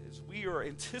now that as we are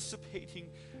anticipating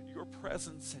your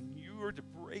presence and you are to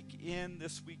break in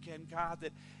this weekend, God,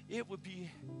 that it would be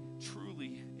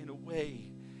truly in a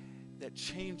way that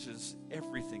changes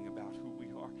everything about who we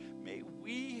are. May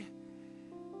we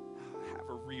have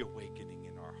a reawakening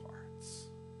in our hearts.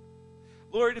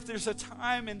 Lord, if there's a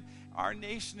time our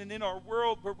nation and in our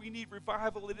world where we need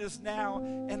revival, it is now.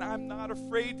 And I'm not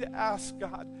afraid to ask,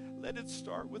 God, let it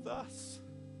start with us.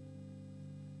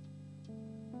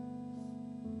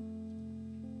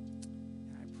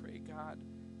 And I pray, God,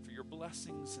 for your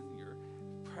blessings and your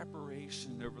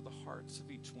preparation over the hearts of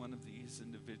each one of these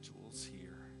individuals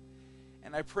here.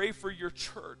 And I pray for your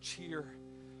church here,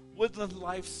 Woodland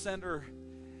Life Center,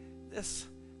 this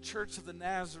Church of the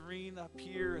Nazarene up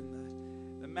here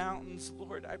in the mountains.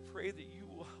 Lord, I pray that you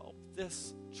will help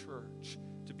this church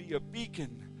to be a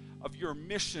beacon of your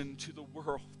mission to the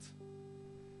world.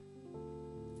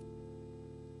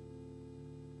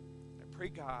 I pray,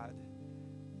 God,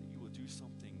 that you will do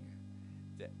something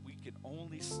that we can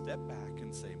only step back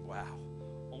and say, wow,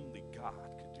 only God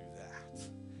could do that.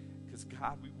 Because,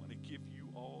 God, we want to give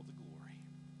you all the glory.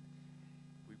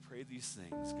 We pray these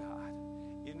things, God,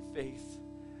 in faith,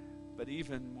 but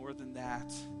even more than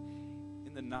that,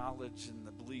 in the knowledge and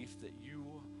the belief that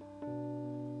you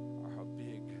are a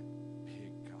big,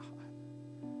 big God.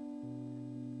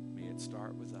 May it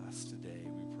start with us today,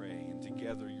 we pray. And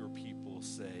together your people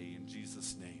say, in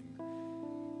Jesus' name,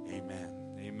 amen.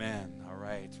 Amen. All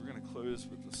right, we're going to close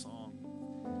with the song.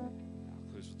 I'll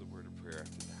close with the word of prayer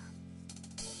after that.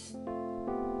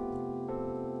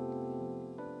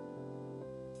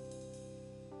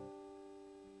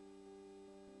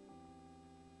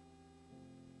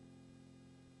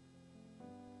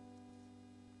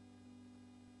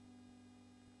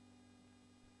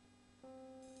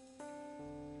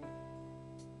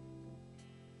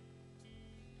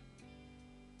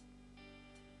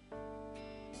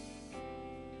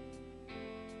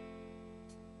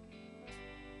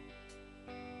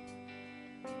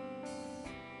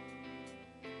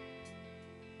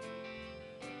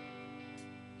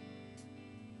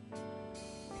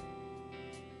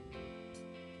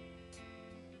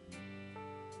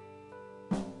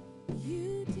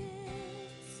 You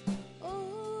dance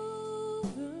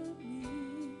over me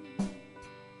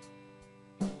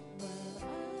while I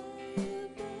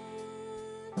am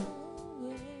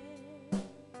unaware.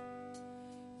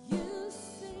 You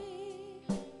sing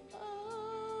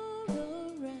all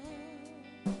around,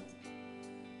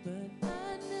 but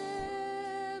I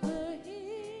never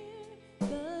hear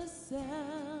the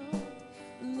sound.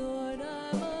 Lord,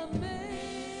 I'm amazed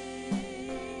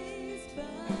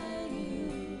by you.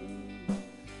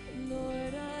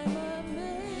 Lord, I'm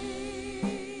amazed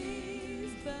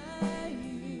by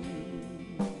you.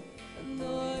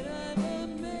 Lord, I'm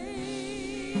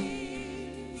amazed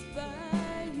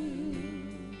by you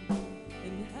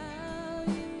and how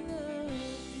you love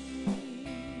me.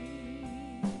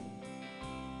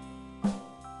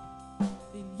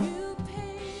 And you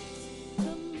paint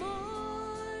the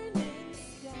morning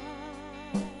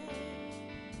sky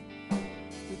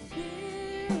with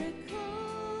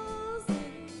miracles in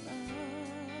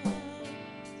mind.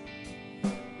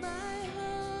 My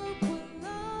hope will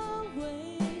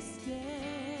always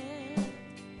stand,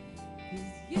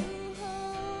 'cause you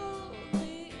hold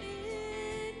me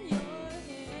in your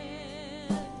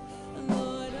hand.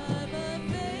 Lord, I'm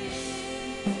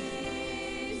amazed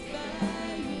by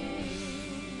you.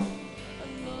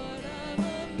 Lord, I'm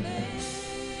amazed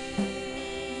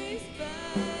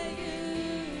by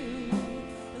you.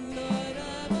 Lord,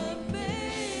 I'm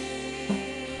amazed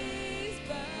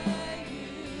by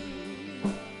you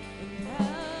and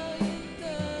how you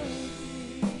love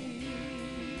me.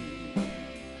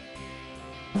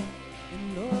 And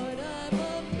Lord, I'm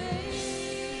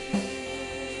amazed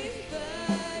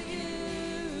by you.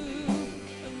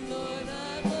 And Lord,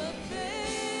 I'm amazed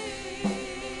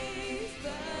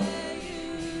by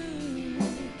you.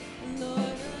 And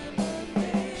Lord, I'm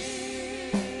amazed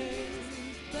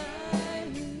by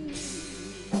you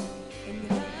and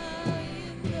how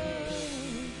you love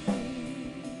me.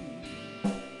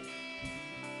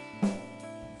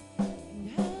 And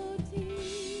how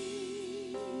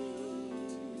deep,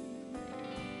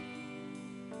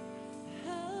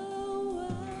 how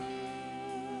wide,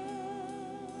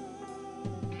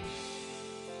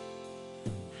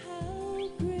 how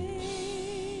great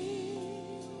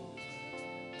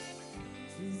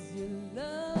is your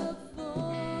love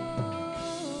for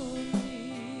me.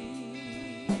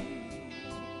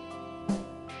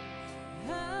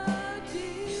 How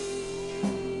deep,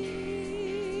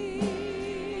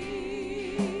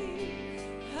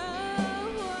 how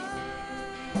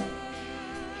wide,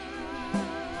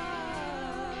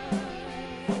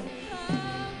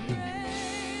 how great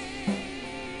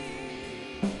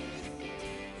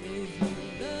is your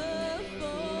love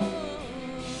for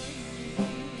me.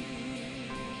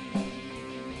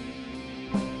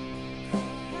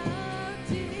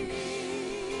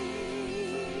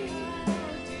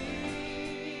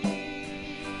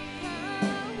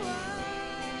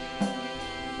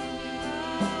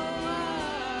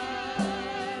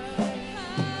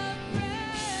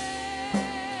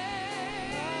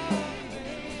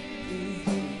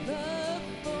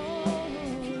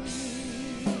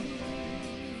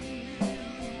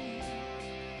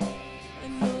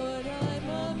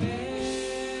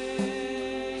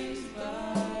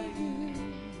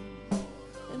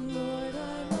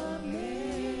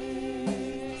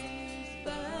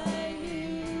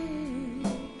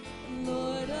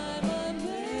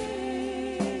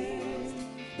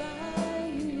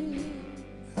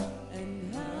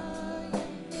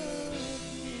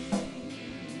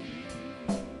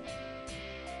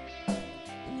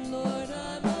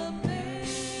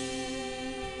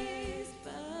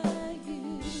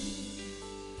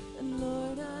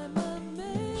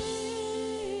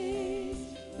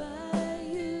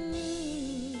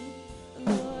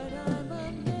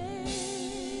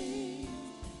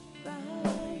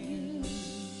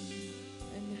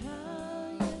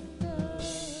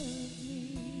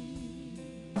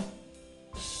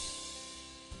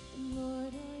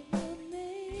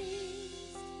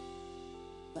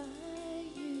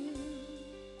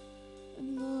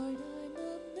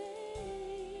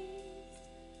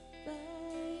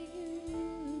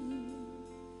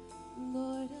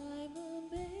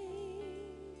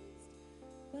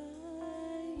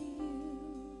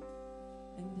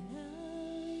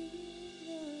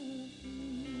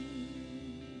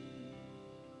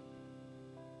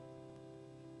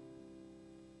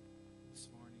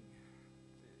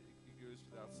 goes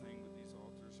without saying, but these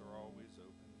altars are always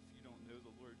open. If you don't know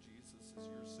the Lord Jesus as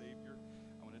your Savior,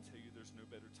 I want to tell you there's no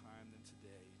better time than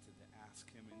today to ask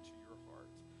him into your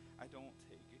heart. I don't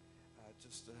take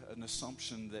just an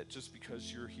assumption that just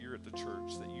because you're here at the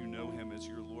church that you know him as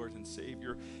your Lord and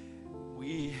Savior.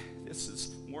 This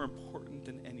is more important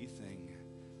than anything.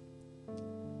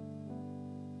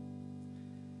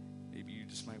 Maybe you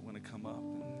just might want to come up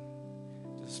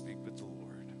and just speak with the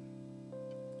Lord.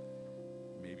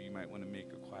 Maybe you might want to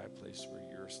make a quiet place where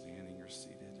you're standing or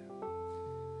seated.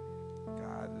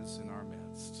 God is in our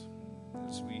midst.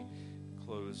 As we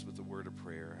close with a word of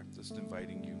prayer, I'm just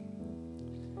inviting you.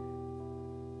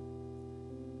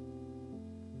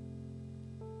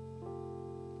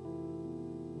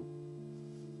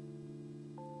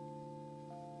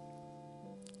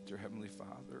 Dear Heavenly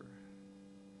Father,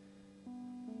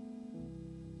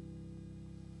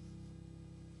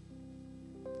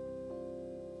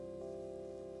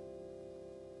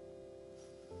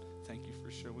 thank you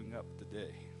for showing up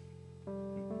today.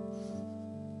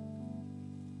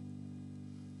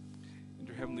 And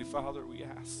dear Heavenly Father, we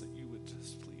ask that you would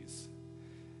just please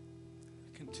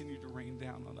continue to rain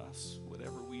down on us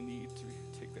whatever we need to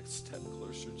take that step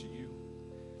closer to you.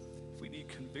 If we need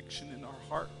conviction in our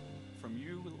heart from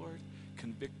you, Lord,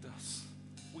 convict us.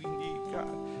 We need,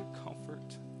 God,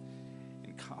 comfort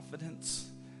and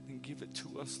confidence, and give it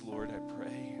to us, Lord, I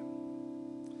pray.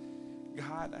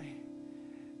 God, I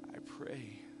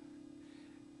pray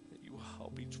that you will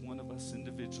help each one of us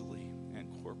individually and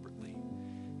corporately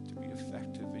to be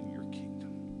effective in your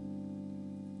kingdom.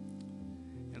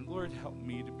 And Lord, help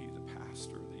me to be the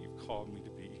pastor that you've called me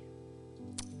to be.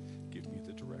 Give me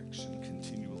the direction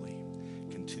continually.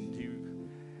 Continue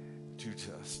to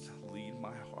just lead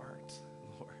my heart,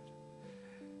 Lord.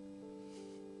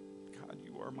 God,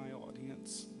 you are my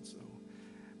audience, and so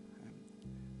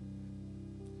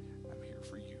I'm here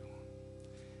for you.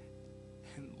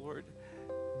 And Lord,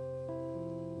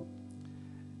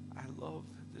 I love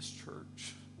this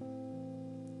church.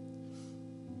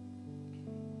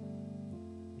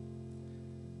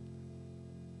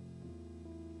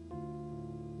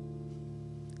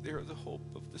 They are the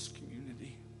hope of this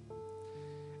community.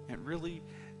 And really,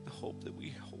 the hope that we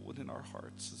hold in our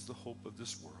hearts is the hope of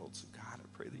this world. So God, I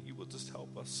pray that you will just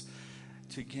help us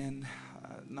to, again,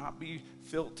 not be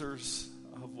filters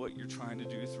of what you're trying to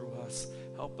do through us.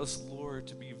 Help us, Lord,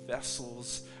 to be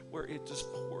vessels where it just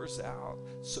pours out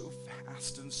so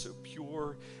fast and so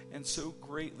pure and so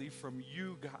greatly from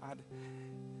you, God,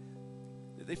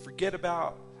 that they forget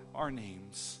about our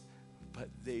names, but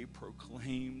they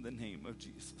proclaim the name of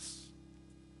Jesus.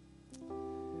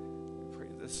 We pray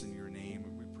this in your name,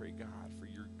 and we pray, God, for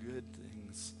your good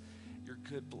things, your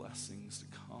good blessings to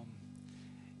come.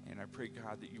 And I pray,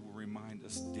 God, that you will remind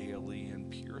us daily and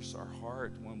pierce our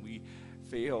heart when we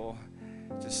fail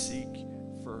to seek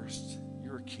first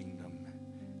your kingdom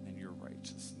and your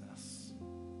righteousness.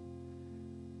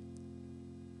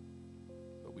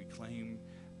 But we claim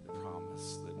the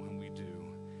promise that when we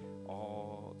do,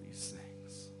 all these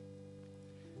things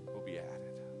will be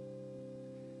added.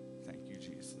 Thank you,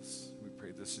 Jesus. We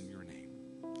pray this in your name.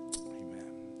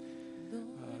 Amen.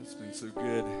 It's been so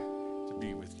good to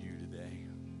be with you today.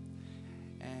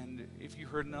 And if you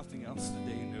heard nothing else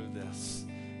today, know this: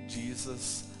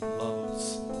 Jesus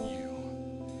loves you.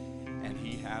 And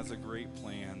he has a great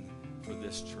plan for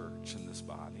this church and this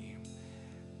body.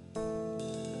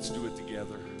 Let's do it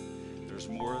together. There's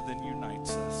more than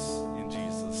unites us in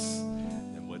Jesus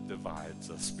than what divides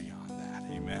us beyond that.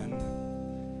 Amen.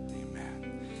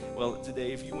 Amen. Well,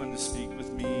 today, if you want to speak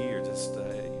with me, or just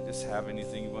you just have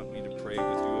anything you want me to pray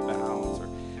with you about, or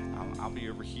I'll be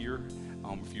over here.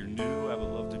 If you're new, I would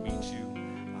love to meet you.